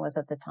reaction was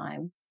at the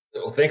time?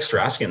 Well, thanks for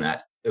asking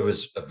that. It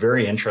was a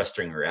very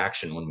interesting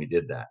reaction when we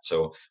did that.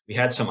 So we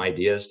had some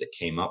ideas that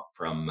came up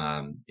from,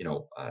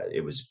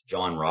 it was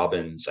John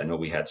Robbins. I know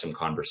we had some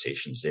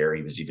conversations there.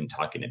 He was even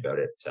talking about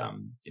it,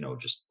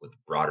 just with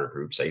broader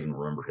groups. I even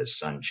remember his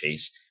son,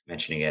 Chase,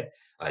 mentioning it.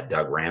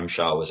 Doug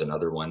Ramshaw was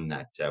another one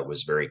that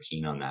was very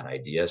keen on that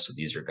idea. So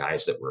these are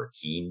guys that were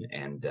keen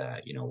and,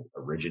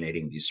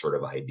 originating these sort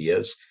of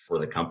ideas for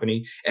the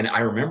company. And I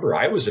remember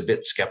I was a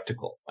bit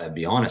skeptical, I'll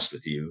be honest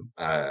with you,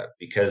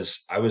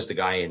 because I was the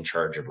guy in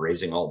charge of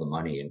raising all the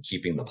money and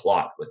keeping the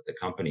plot with the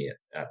company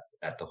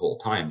at the whole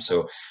time.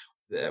 So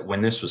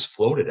when this was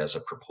floated as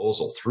a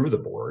proposal through the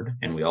board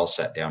and we all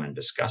sat down and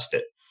discussed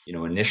it,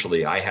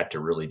 initially I had to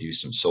really do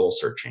some soul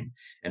searching.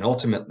 And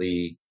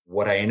ultimately,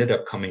 what I ended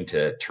up coming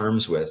to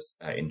terms with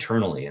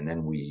internally, and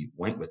then we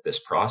went with this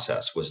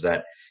process, was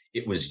that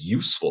it was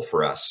useful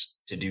for us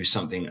to do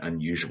something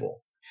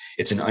unusual.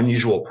 It's an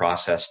unusual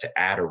process to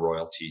add a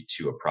royalty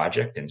to a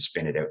project and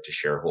spin it out to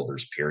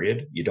shareholders,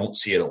 period. You don't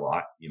see it a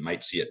lot. You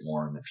might see it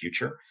more in the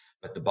future.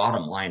 But the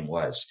bottom line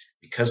was,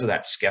 because of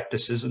that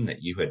skepticism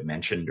that you had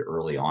mentioned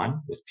early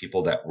on with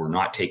people that were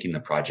not taking the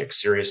project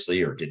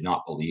seriously or did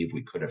not believe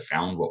we could have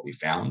found what we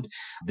found,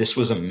 this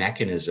was a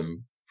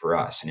mechanism for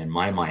us. And in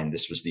my mind,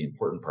 this was the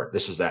important part.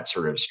 This is that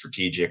sort of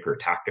strategic or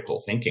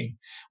tactical thinking,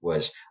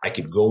 was I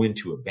could go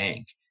into a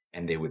bank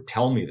and they would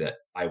tell me that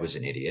I was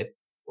an idiot,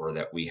 or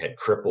that we had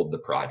crippled the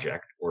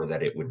project, or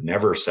that it would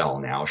never sell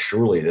now.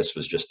 Surely this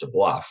was just a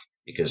bluff,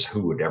 because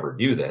who would ever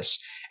do this?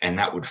 And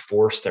that would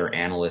force their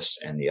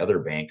analysts and the other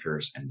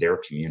bankers and their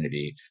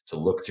community to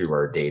look through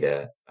our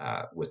data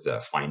with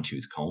a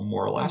fine-tooth comb,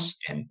 more or less,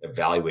 and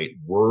evaluate,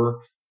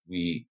 were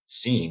we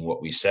seeing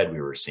what we said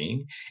we were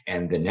seeing?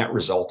 And the net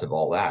result of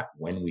all that,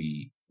 when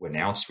we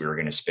announced we were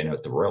going to spin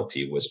out the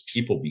royalty, was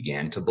people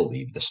began to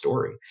believe the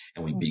story,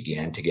 and we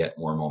began to get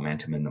more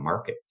momentum in the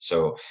market.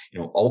 So,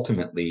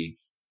 ultimately,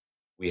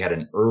 we had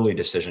an early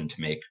decision to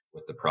make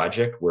with the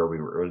project, where we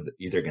were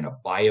either going to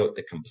buy out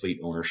the complete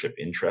ownership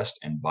interest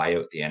and buy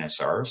out the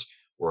NSRs,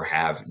 or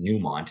have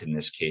Newmont, in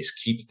this case,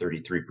 keep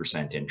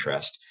 33%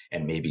 interest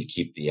and maybe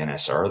keep the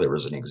NSR. There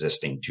was an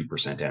existing 2%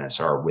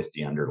 NSR with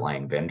the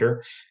underlying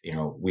vendor.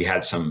 We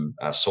had some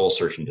soul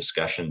searching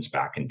discussions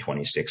back in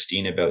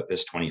 2016 about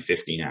this,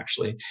 2015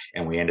 actually,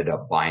 and we ended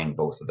up buying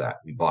both of that.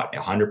 We bought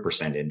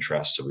 100%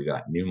 interest, so we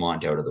got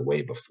Newmont out of the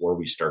way before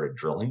we started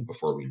drilling,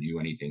 before we knew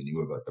anything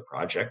new about the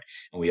project,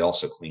 and we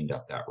also cleaned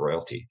up that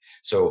royalty.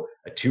 So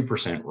a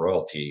 2%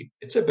 royalty,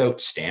 it's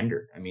about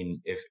standard. I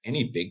mean, if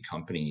any big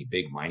company,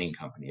 big mining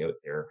company out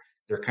there,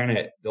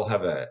 they'll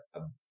have a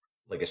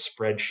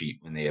spreadsheet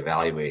when they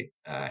evaluate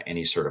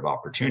any sort of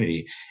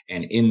opportunity.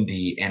 And in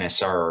the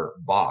NSR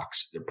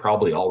box, they're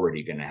probably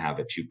already going to have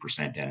a 2%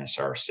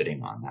 NSR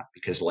sitting on that.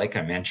 Because like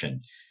I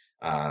mentioned,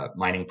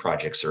 mining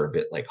projects are a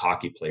bit like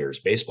hockey players,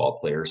 baseball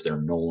players. They're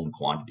known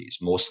quantities.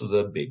 Most of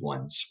the big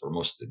ones, or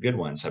most of the good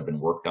ones, have been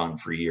worked on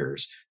for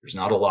years. There's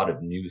not a lot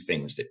of new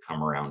things that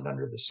come around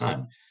under the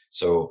sun.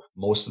 So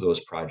most of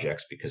those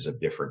projects, because of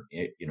different,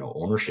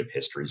 ownership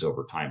histories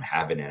over time,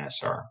 have an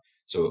NSR.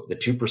 So the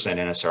 2%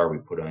 NSR we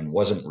put on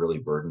wasn't really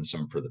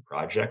burdensome for the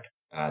project.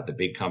 The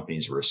big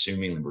companies were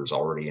assuming there was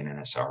already an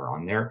NSR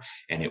on there.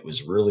 And it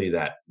was really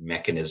that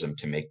mechanism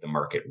to make the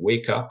market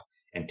wake up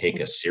and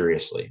take us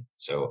seriously.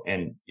 So,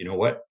 and you know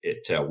what?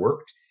 It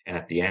worked. And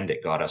at the end,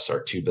 it got us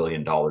our $2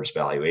 billion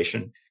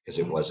valuation, because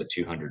it was a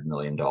 $200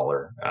 million,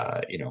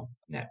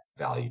 net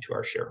value to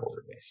our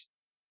shareholder base.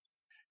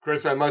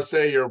 Chris, I must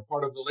say you're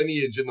part of the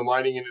lineage in the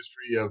mining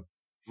industry of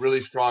really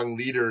strong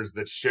leaders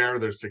that share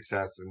their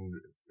success and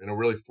in a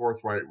really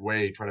forthright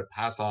way, try to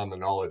pass on the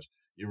knowledge.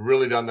 You've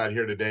really done that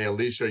here today.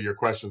 Alicia, your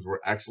questions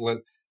were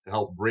excellent to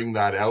help bring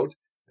that out.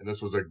 And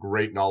this was a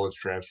great knowledge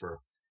transfer.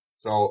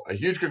 So a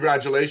huge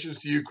congratulations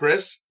to you,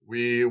 Chris.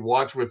 We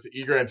watch with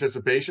eager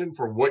anticipation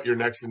for what your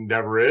next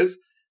endeavor is.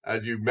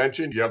 As you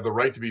mentioned, you have the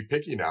right to be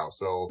picky now.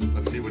 So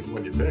let's see which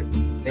one you pick.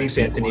 Thanks,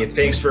 Anthony.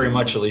 Thanks very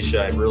much,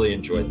 Alicia. I really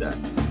enjoyed that.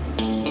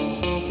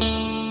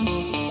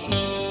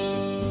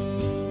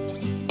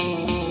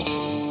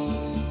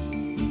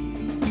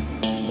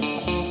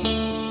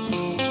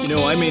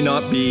 I may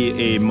not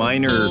be a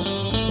miner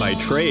by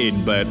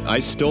trade, but I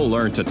still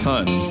learned a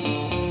ton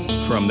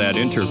from that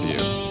interview.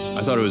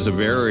 I thought it was a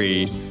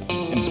very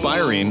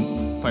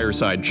inspiring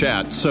fireside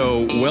chat.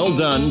 So well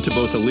done to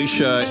both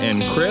Alicia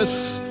and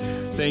Chris.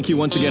 Thank you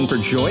once again for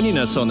joining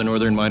us on the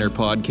Northern Miner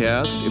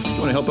Podcast. If you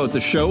want to help out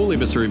the show,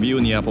 leave us a review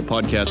in the Apple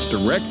Podcast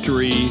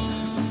directory.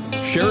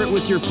 Share it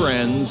with your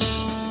friends.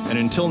 And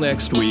until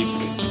next week,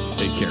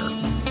 take care.